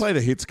stuff. We should Just play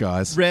the hits,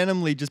 guys.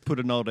 randomly just put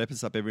an old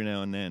episode up every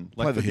now and then.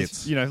 Like Play the for this-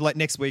 hits. You know, like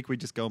next week we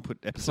just go and put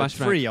episode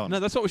Flashback. 3 on. No,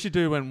 that's what we should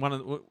do when one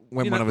of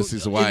When one of us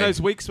is away. In those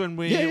weeks when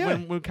we Yeah, yeah.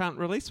 when we can't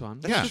release one.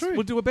 That's true.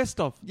 We'll do a best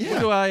of. Yeah. We'll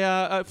do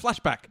a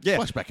flashback. Yeah.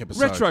 Flashback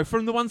episode. Retro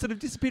from the ones that have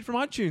disappeared from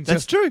iTunes.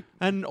 That's true.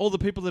 And all the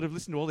people that have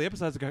listened to all the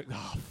episodes go,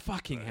 oh,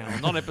 fucking hell,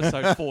 not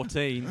episode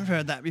 14. I've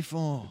heard that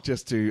before.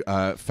 Just to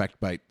fact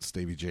bait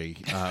Stevie G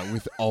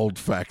with old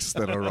facts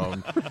that are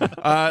wrong.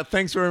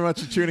 Thanks very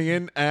much for tuning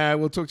in.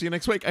 We'll talk to you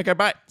next week. Okay,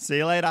 bye. See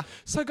you later.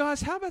 So,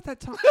 guys, how about that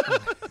time?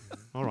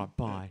 All right,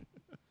 bye.